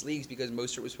in most leagues because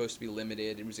Mostert was supposed to be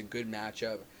limited. It was a good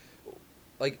matchup.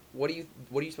 Like, what are you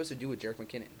supposed to do with Jerick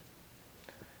McKinnon?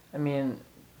 I mean,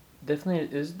 definitely,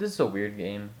 this is a weird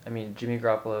game. I mean, Jimmy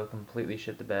Garoppolo completely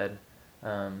shit the bed.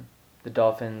 The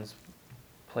Dolphins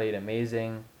played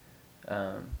amazing,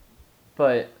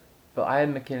 but I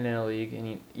had McKinnon in a league,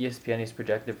 and ESPN he's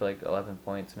projected for like 11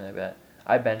 points, something like that.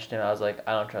 I benched him. I was like,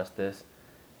 I don't trust this,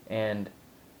 and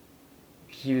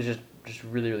he was just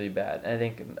really, really bad. And I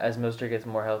think as Mostert gets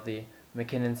more healthy,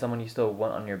 McKinnon's someone you still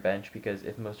want on your bench because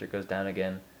if Mostert goes down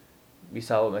again, we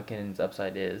saw what McKinnon's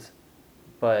upside is,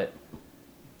 but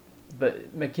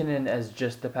McKinnon as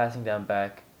just the passing down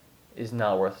back is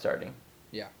not worth starting.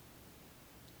 Yeah.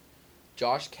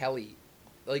 Josh Kelly,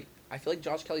 I feel like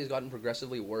Josh Kelly has gotten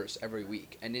progressively worse every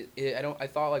week, and I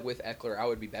thought like with Eckler I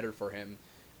would be better for him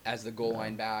as the goal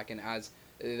line back and as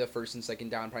the first and second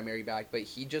down primary back, but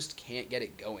he just can't get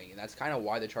it going, and that's kind of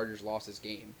why the Chargers lost this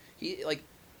game. He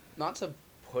not to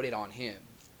put it on him,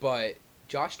 but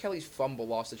Josh Kelly's fumble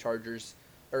lost the Chargers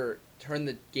or turned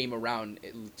the game around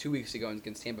 2 weeks ago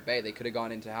against Tampa Bay. They could have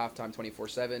gone into halftime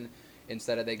 24-7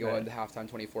 instead of they go into halftime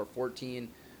 24-14.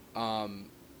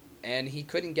 And he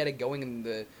couldn't get it going in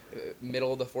the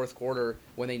middle of the fourth quarter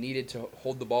when they needed to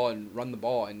hold the ball and run the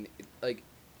ball. And,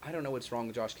 I don't know what's wrong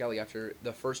with Josh Kelly. After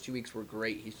the first 2 weeks were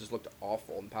great, he's just looked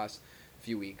awful in the past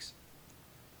few weeks.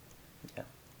 Yeah.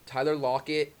 Tyler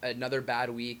Lockett, another bad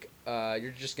week.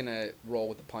 You're just going to roll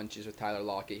with the punches with Tyler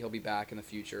Lockett. He'll be back in the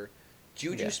future.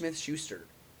 Juju Smith-Schuster,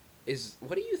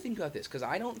 What do you think about this? Because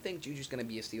I don't think Juju's going to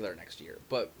be a Steeler next year.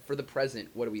 But for the present,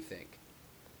 what do we think?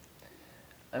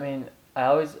 I mean, I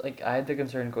always I had the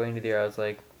concern going into the year. I was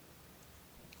like,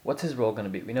 what's his role going to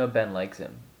be? We know Ben likes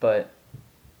him, but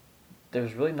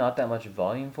there's really not that much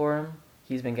volume for him.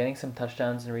 He's been getting some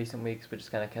touchdowns in recent weeks, which has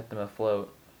kind of kept him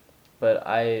afloat. But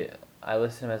I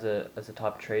listed him as a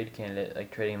top trade candidate,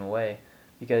 like trading him away,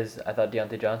 because I thought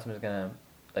Deontay Johnson was gonna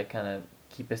kind of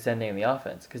keep ascending in the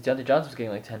offense, because Deontay Johnson was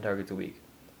getting like 10 targets a week.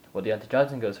 Well, Deontay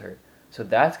Johnson goes hurt, so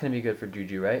that's gonna be good for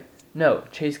Juju, right? No,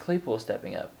 Chase Claypool is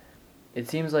stepping up. It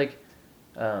seems like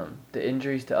the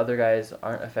injuries to other guys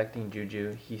aren't affecting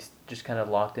Juju. He's just kind of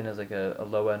locked in as like a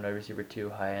low end wide receiver 2,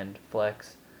 high end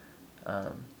flex,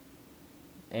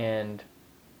 and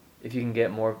if you can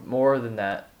get more than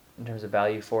that in terms of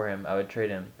value for him, I would trade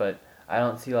him. But I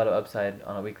don't see a lot of upside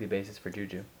on a weekly basis for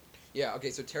Juju. Yeah,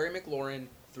 okay, so Terry McLaurin,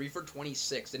 3 for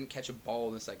 26, didn't catch a ball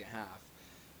in the second half.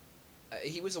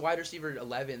 He was a wide receiver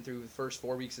 11 through the first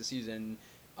 4 weeks of the season.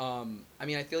 I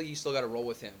mean, I feel like you still got to roll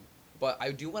with him. But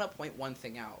I do want to point one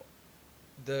thing out.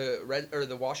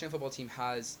 The Washington football team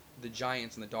has the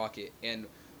Giants on the docket, and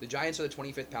the Giants are the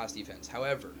 25th pass defense.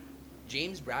 However,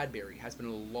 James Bradberry has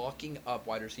been locking up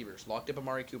wide receivers. Locked up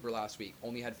Amari Cooper last week.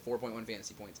 Only had 4.1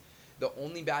 fantasy points. The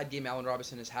only bad game Allen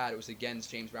Robinson has had was against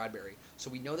James Bradberry. So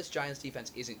we know this Giants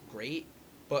defense isn't great,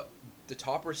 but the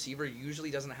top receiver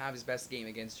usually doesn't have his best game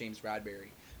against James Bradberry.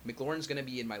 McLaurin's going to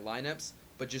be in my lineups,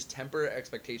 but just temper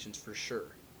expectations for sure.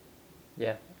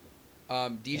 Yeah.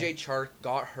 DJ Chark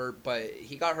got hurt, but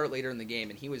he got hurt later in the game,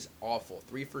 and he was awful.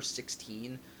 3 for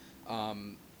 16.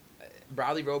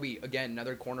 Bradley Roby, again,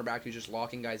 another cornerback who's just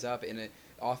locking guys up in in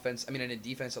a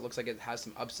defense that looks like it has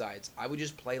some upsides. I would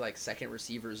just play like second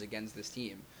receivers against this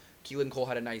team. Keelan Cole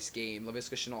had a nice game.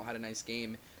 Laviska Shenault had a nice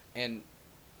game. And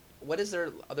what is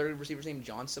their other receiver's name?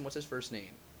 Johnson? What's his first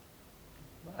name?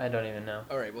 I don't even know.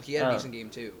 All right, well, he had a decent game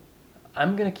too.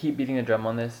 I'm going to keep beating the drum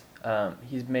on this.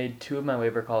 He's made 2 of my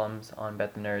waiver columns on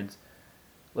Bet the Nerds.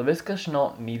 Laviska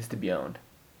Shenault needs to be owned.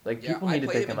 People need to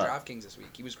pick him up. I played him in DraftKings this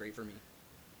week. He was great for me.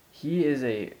 He is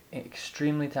an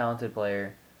extremely talented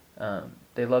player.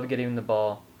 They love getting him the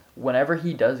ball. Whenever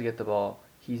he does get the ball,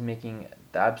 he's making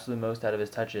the absolute most out of his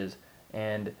touches.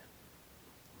 And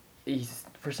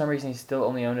for some reason, he's still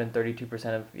only owned in 32%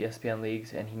 of ESPN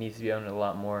leagues, and he needs to be owned a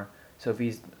lot more. So if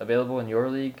he's available in your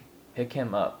league, pick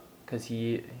him up, because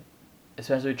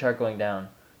especially with Chark going down,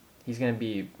 he's going to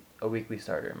be a weekly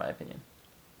starter, in my opinion.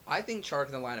 I think Chark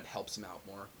in the lineup helps him out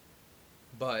more,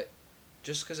 but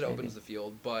just because it opens the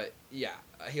field. But yeah,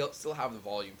 he'll still have the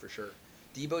volume for sure.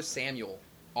 Deebo Samuel,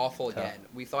 awful again.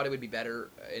 We thought it would be better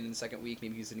in the second week.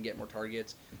 Maybe he's going to get more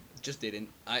targets. It just didn't.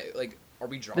 Are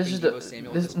we dropping Deebo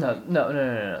Samuel?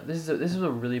 No. This is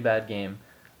a really bad game.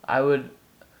 I'm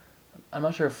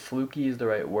not sure if fluky is the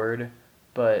right word,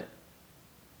 but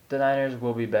the Niners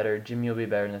will be better. Jimmy will be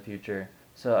better in the future.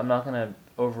 So I'm not gonna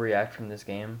overreact from this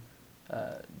game.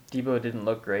 Deebo didn't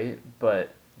look great,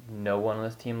 but no one on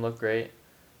this team looked great.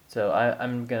 So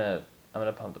I'm gonna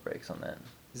pump the brakes on that.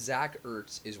 Zach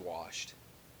Ertz is washed.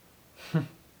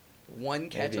 1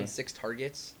 catch on 6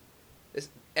 targets.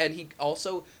 And he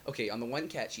also, on the 1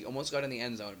 catch, he almost got in the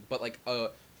end zone, but like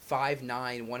a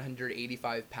 5'9",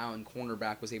 185-pound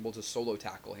cornerback was able to solo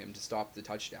tackle him to stop the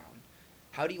touchdown.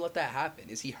 How do you let that happen?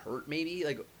 Is he hurt maybe?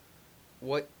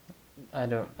 What? I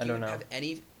don't know. Do you have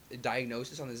any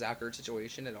diagnosis on the Zach Ertz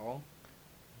situation at all?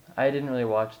 I didn't really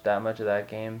watch that much of that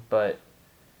game, but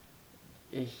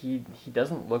he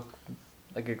doesn't look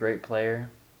like a great player.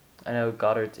 I know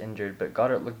Goddard's injured, but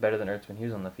Goddard looked better than Ertz when he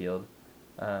was on the field.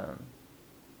 I'm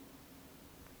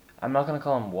not going to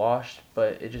call him washed,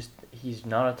 but he's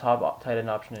not a top tight end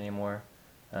option anymore.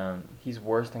 He's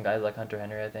worse than guys like Hunter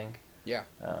Henry, I think. Yeah.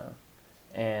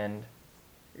 And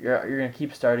you're going to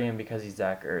keep starting him because he's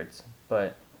Zach Ertz.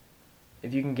 But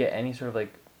if you can get any sort of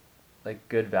like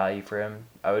good value for him,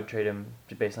 I would trade him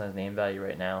just based on his name value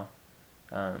right now.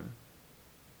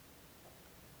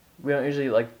 We don't usually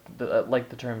like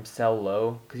the term sell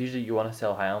low, because usually you want to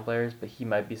sell high on players, but he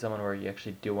might be someone where you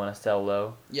actually do want to sell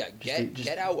low. Yeah,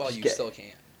 get out while you still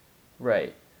can.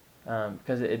 Right.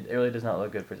 Because it really does not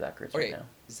look good for Zach Ertz right now.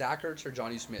 Zach Ertz or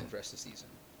Johnny Smith the rest of the season?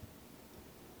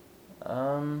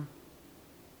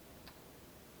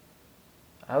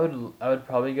 I would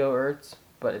probably go Ertz,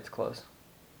 but it's close.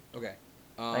 Okay.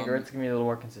 I think Ertz can be a little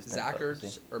more consistent. Zach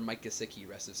Ertz or Mike Gesicki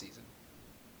rest of the season?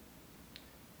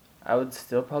 I would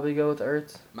still probably go with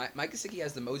Ertz. Mike Gesicki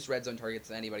has the most red zone targets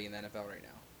than anybody in the NFL right now.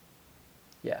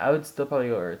 Yeah, I would still probably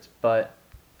go Ertz, but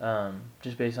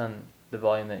just based on the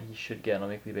volume that he should get on a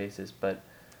weekly basis. But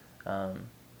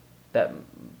that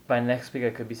by next week I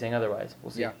could be saying otherwise.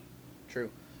 We'll see. Yeah, true.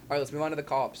 right, let's move on to the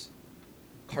Cops.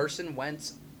 Carson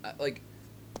Wentz, I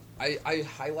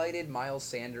highlighted Miles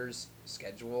Sanders'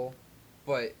 schedule,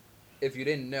 but if you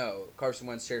didn't know, Carson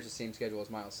Wentz shares the same schedule as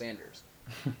Miles Sanders.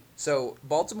 So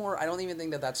Baltimore, I don't even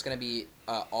think that that's going to be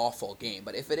an awful game.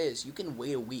 But if it is, you can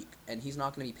wait a week, and he's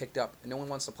not going to be picked up. No one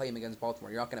wants to play him against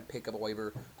Baltimore. You're not going to pick up a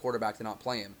waiver quarterback to not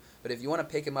play him. But if you want to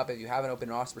pick him up, if you have an open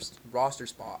roster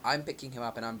spot, I'm picking him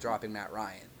up and I'm dropping Matt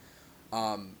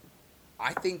Ryan.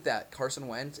 I think that Carson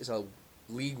Wentz is a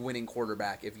league-winning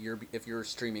quarterback if you're a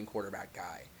streaming quarterback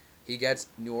guy. He gets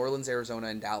New Orleans, Arizona,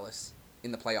 and Dallas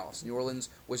in the playoffs. New Orleans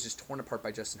was just torn apart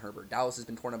by Justin Herbert. Dallas has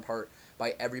been torn apart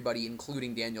by everybody,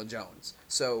 including Daniel Jones.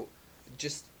 So,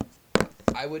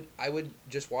 I would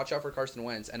just watch out for Carson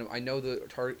Wentz. And I know the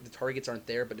targets aren't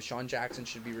there, but Deshaun Jackson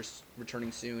should be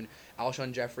returning soon.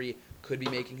 Alshon Jeffrey could be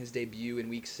making his debut in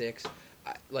Week 6.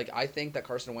 I think that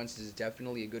Carson Wentz is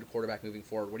definitely a good quarterback moving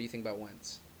forward. What do you think about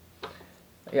Wentz?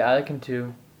 Yeah, I like him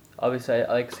too. Obviously,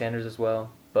 I like Sanders as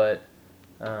well, but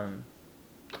I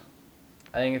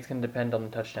think it's going to depend on the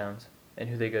touchdowns and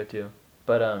who they go to.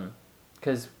 But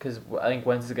because I think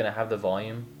Wentz is going to have the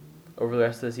volume over the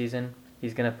rest of the season.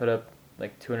 He's going to put up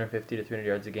like 250 to 300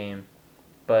 yards a game.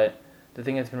 But the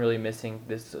thing that's been really missing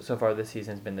so far this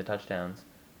season has been the touchdowns.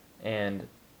 And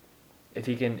if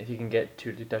he can get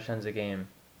 2 touchdowns a game,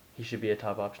 he should be a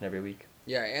top option every week.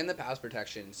 Yeah, and the pass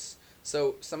protections.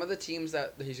 So some of the teams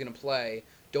that he's going to play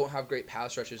don't have great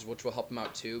pass rushes, which will help him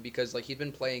out too, because he's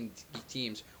been playing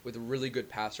teams with really good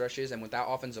pass rushes, and without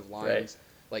offensive lines,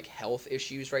 health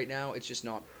issues right now, it's just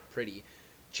not pretty.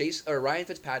 Ryan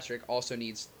Fitzpatrick also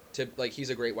needs to he's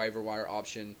a great waiver wire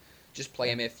option. Just play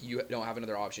him if you don't have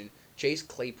another option. Chase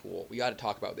Claypool, we got to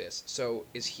talk about this. So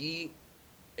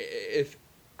if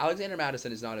Alexander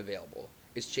Mattison is not available,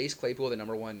 is Chase Claypool the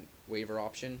number one waiver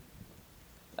option?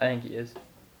 I think he is.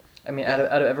 I mean, out of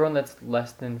everyone that's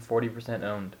less than 40%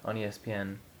 owned on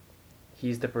ESPN,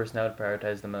 he's the person I would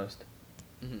prioritize the most.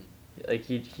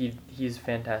 Mm-hmm. He's a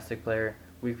fantastic player.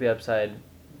 Weekly upside,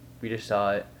 we just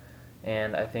saw it,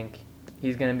 and I think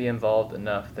he's going to be involved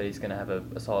enough that he's going to have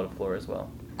a solid floor as well.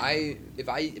 If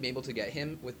I am able to get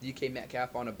him with DK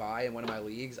Metcalf on a bye in one of my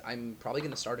leagues, I'm probably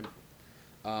going to start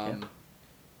him.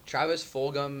 Travis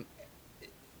Fulgham,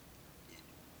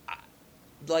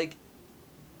 if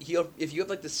you have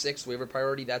the 6th waiver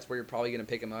priority, that's where you're probably going to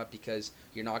pick him up, because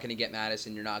you're not going to get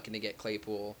Madison, you're not going to get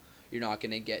Claypool, you're not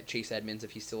going to get Chase Edmonds if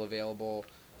he's still available.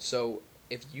 So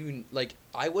if you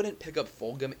I wouldn't pick up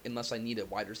Fulgham unless I need a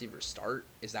wide receiver to start.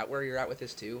 Is that where you're at with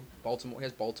this too?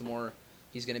 Baltimore.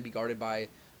 He's going to be guarded by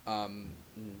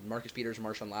Marcus Peters and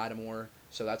Marshawn Lattimore.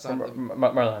 So that's not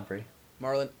Marlon Humphrey.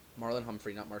 Marlon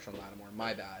Humphrey, not Marshawn Lattimore.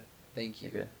 My bad. Thank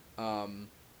you. You're good.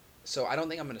 So I don't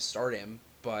think I'm going to start him,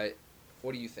 but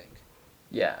what do you think?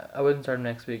 Yeah, I wouldn't start him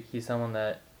next week. He's someone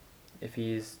that, if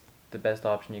he's the best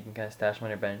option, you can kind of stash him on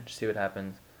your bench, see what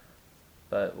happens.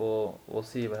 But we'll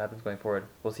see what happens going forward.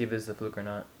 We'll see if this is a fluke or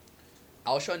not.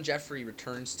 Alshon Jeffrey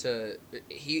returns to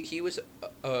he was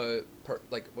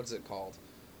what's it called?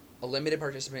 A limited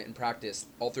participant in practice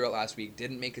all throughout last week.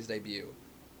 Didn't make his debut.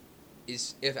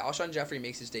 If Alshon Jeffrey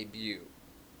makes his debut,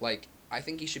 I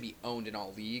think he should be owned in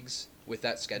all leagues with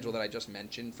that schedule that I just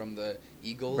mentioned from the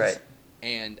Eagles. Right.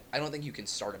 And I don't think you can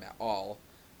start him at all.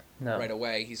 No. Right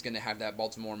away. He's going to have that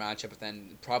Baltimore matchup, but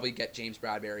then probably get James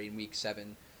Bradbury in Week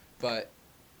 7. But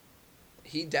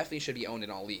he definitely should be owned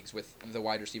in all leagues with the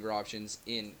wide receiver options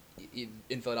in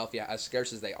Philadelphia, as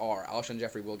scarce as they are. Alshon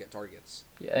Jeffrey will get targets.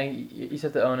 Yeah, I think you just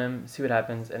have to own him, see what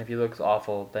happens, and if he looks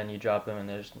awful, then you drop him, and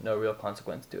there's no real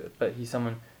consequence to it. But he's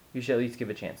someone you should at least give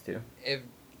a chance to.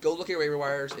 Go look at your waiver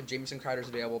wires. If Jamison Crowder's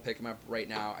available, pick him up right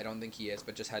now. I don't think he is,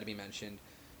 but just had to be mentioned.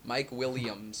 Mike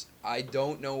Williams, I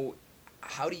don't know.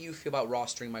 How do you feel about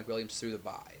rostering Mike Williams through the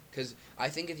bye? Because I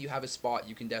think if you have a spot,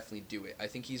 you can definitely do it. I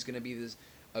think he's going to be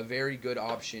a very good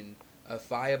option, a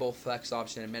viable flex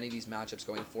option in many of these matchups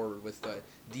going forward with the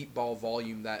deep ball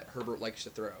volume that Herbert likes to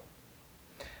throw.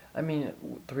 I mean,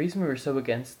 the reason we were so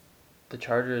against the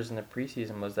Chargers in the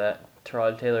preseason was that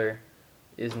Tyrod Taylor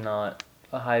is not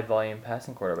a high-volume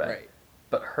passing quarterback. Right.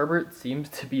 But Herbert seems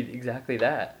to be exactly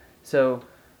that. So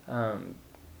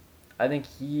I think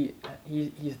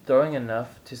he's throwing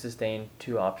enough to sustain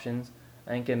 2 options.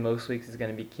 I think in most weeks it's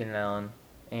going to be Keenan Allen,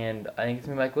 and I think it's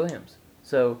going to be Mike Williams.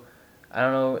 So I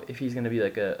don't know if he's going to be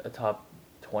a top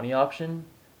 20 option,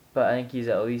 but I think he's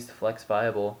at least flex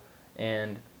viable.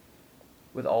 And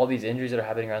with all these injuries that are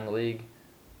happening around the league,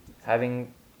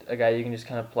 having a guy you can just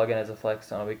kind of plug in as a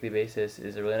flex on a weekly basis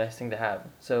is a really nice thing to have.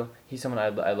 So he's someone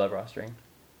I love rostering.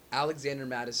 Alexander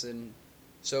Mattison.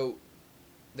 So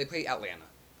they play Atlanta.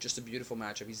 Just a beautiful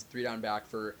matchup. He's 3 down back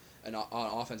for on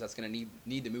offense that's going to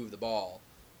need to move the ball.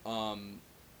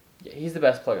 Yeah, he's the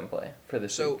best plug and play for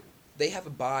this So week. they have a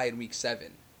bye in week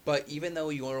 7, but even though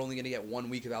you are only going to get 1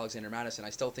 week of Alexander Madison, I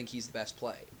still think he's the best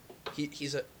play.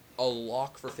 He's a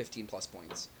lock for 15 plus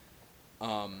points.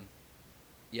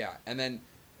 Yeah, and then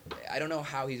I don't know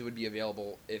how he would be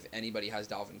available if anybody has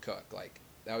Dalvin Cook. Like,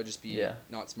 that would just be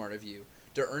not smart of you.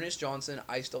 Ernest Johnson,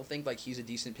 I still think like he's a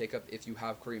decent pickup if you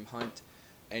have Kareem Hunt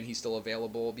and he's still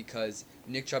available, because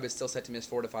Nick Chubb is still set to miss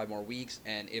 4 to 5 more weeks,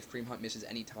 and if Kareem Hunt misses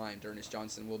any time, Ernest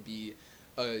Johnson will be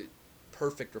a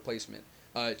perfect replacement.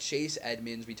 Chase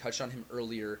Edmonds, we touched on him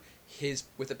earlier.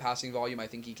 With the passing volume, I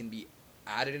think he can be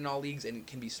added in all leagues and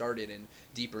can be started in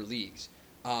deeper leagues.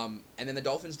 And then the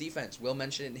Dolphins defense, Will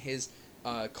mentioned in his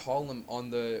column on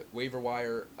the waiver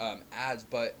wire ads,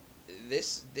 but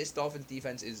this Dolphins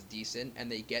defense is decent, and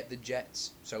they get the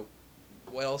Jets. So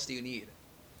what else do you need?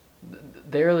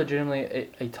 They're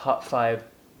legitimately a top 5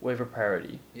 waiver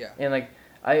priority. Yeah. And like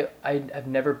I've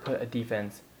never put a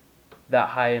defense that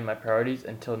high in my priorities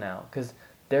until now, because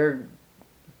there's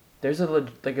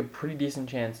a pretty decent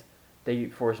chance they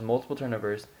force multiple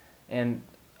turnovers, and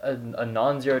a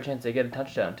non-zero chance they get a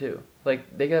touchdown too.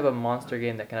 Like, they could have a monster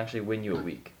game that can actually win you a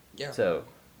week. Yeah. So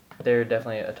they're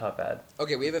definitely a top ad.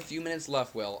 Okay, we have a few minutes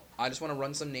left, Will. I just want to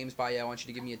run some names by you. I want you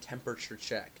to give me a temperature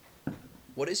check.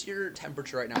 What is your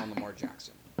temperature right now on Lamar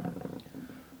Jackson?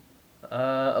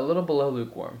 A little below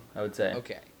lukewarm, I would say.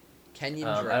 Okay.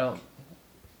 Kenyon Drake. I don't.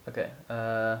 Okay.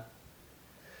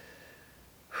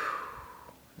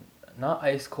 Not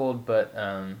ice cold, but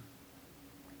a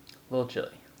little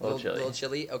chilly. Little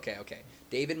chilly. Okay.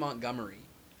 David Montgomery.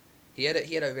 He had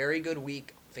a very good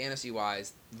week fantasy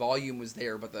wise. Volume was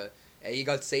there, but he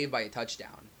got saved by a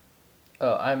touchdown.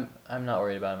 Oh, I'm not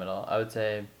worried about him at all. I would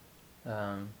say,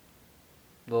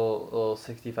 little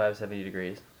 65, 70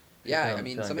 degrees. Yeah, I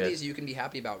mean, some of these you can be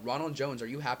happy about. Ronald Jones, are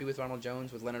you happy with Ronald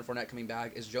Jones with Leonard Fournette coming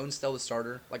back? Is Jones still the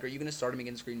starter? Like, are you going to start him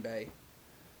against Green Bay?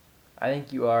 I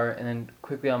think you are. And then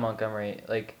quickly on Montgomery,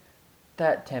 like,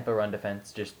 that Tampa run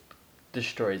defense just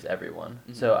destroys everyone.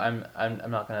 Mm-hmm. So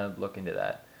I'm not going to look into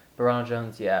that. But Ronald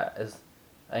Jones, yeah,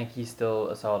 I think he's still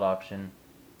a solid option.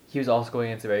 He was also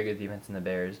going against a very good defense in the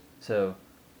Bears, so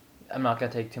I'm not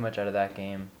going to take too much out of that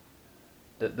game.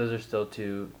 Those are still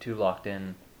two locked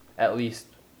in, at least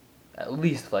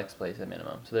flex plays at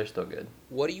minimum, so they're still good.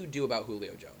 What do you do about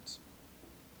Julio Jones?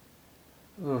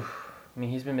 Oof. I mean,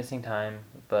 he's been missing time,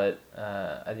 but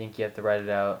I think you have to ride it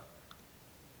out.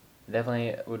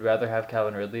 Definitely would rather have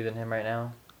Calvin Ridley than him right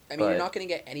now. I mean, you're not going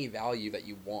to get any value that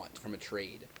you want from a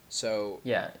trade, so...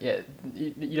 Yeah,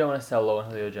 you don't want to sell low on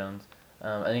Julio Jones.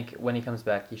 I think when he comes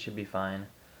back, he should be fine.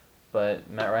 But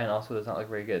Matt Ryan also does not look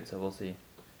very good, so we'll see.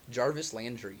 Jarvis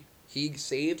Landry. He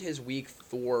saved his week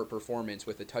 4 performance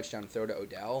with a touchdown throw to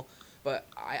Odell. But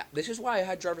this is why I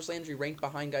had Jarvis Landry ranked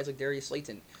behind guys like Darius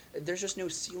Slayton. There's just no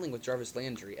ceiling with Jarvis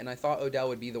Landry. And I thought Odell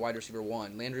would be the wide receiver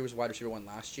 1. Landry was wide receiver 1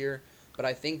 last year. But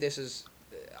I think this is...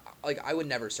 I would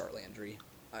never start Landry.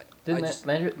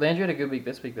 Landry had a good week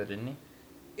this week, though, didn't he?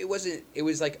 It wasn't... It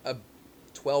was like a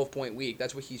 12-point week.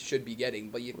 That's what he should be getting.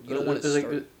 But you don't want to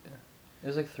start... It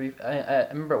was like 3... I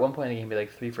remember at one point in the game, he'd be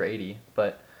like 3 for 80.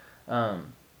 But... I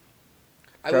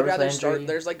would rather start.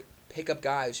 There's like pickup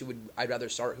guys I'd rather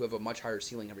start who have a much higher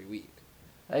ceiling every week.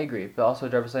 I agree, but also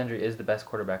Jarvis Landry is the best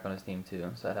quarterback on his team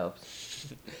too, so that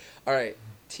helps. All right,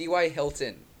 T.Y.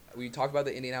 Hilton. We talked about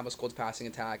the Indianapolis Colts passing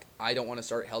attack. I don't want to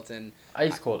start Hilton.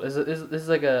 Ice cold. This is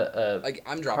like a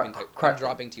I'm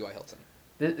dropping T.Y. Hilton.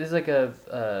 This is like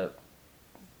a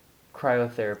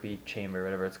cryotherapy chamber,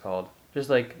 whatever it's called. Just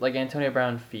like Antonio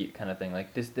Brown feet kind of thing.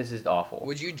 Like this is awful.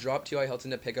 Would you drop T.Y.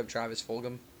 Hilton to pick up Travis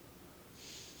Fulgham?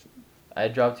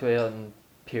 I'd drop T.Y. Hilton,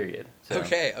 period. So.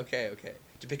 Okay.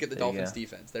 To pick up the Dolphins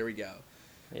defense. There we go.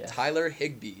 Yes. Tyler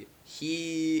Higbee.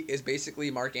 He is basically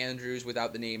Mark Andrews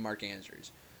without the name Mark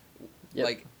Andrews.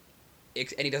 Yep. And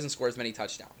he doesn't score as many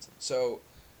touchdowns. So,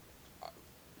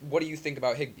 what do you think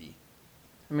about Higbee?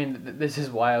 I mean, this is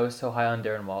why I was so high on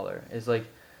Darren Waller. Is like,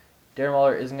 Darren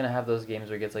Waller isn't going to have those games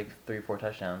where he gets like 3-4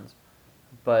 touchdowns.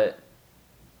 But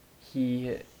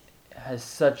he has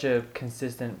such a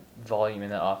consistent volume in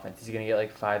that offense. He's going to get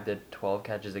like 5 to 12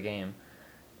 catches a game.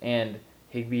 And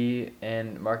Higbee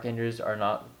and Mark Andrews are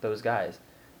not those guys.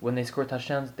 When they score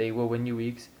touchdowns, they will win you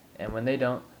weeks. And when they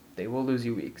don't, they will lose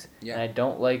you weeks. Yeah. And I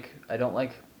don't like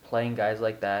playing guys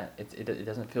like that. It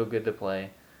doesn't feel good to play.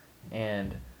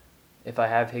 And if I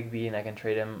have Higbee and I can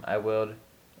trade him, I would.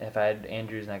 And if I had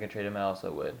Andrews and I could trade him, I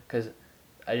also would. Because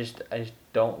I just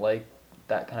don't like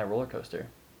that kind of roller coaster.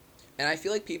 And I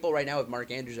feel like people right now with Mark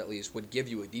Andrews at least would give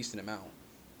you a decent amount.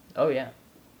 Oh, yeah.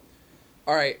 All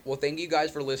All right. Well, thank you guys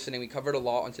for listening. We covered a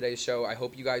lot on today's show. I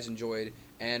hope you guys enjoyed,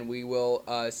 and we will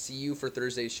see you for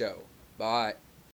Thursday's show. Bye.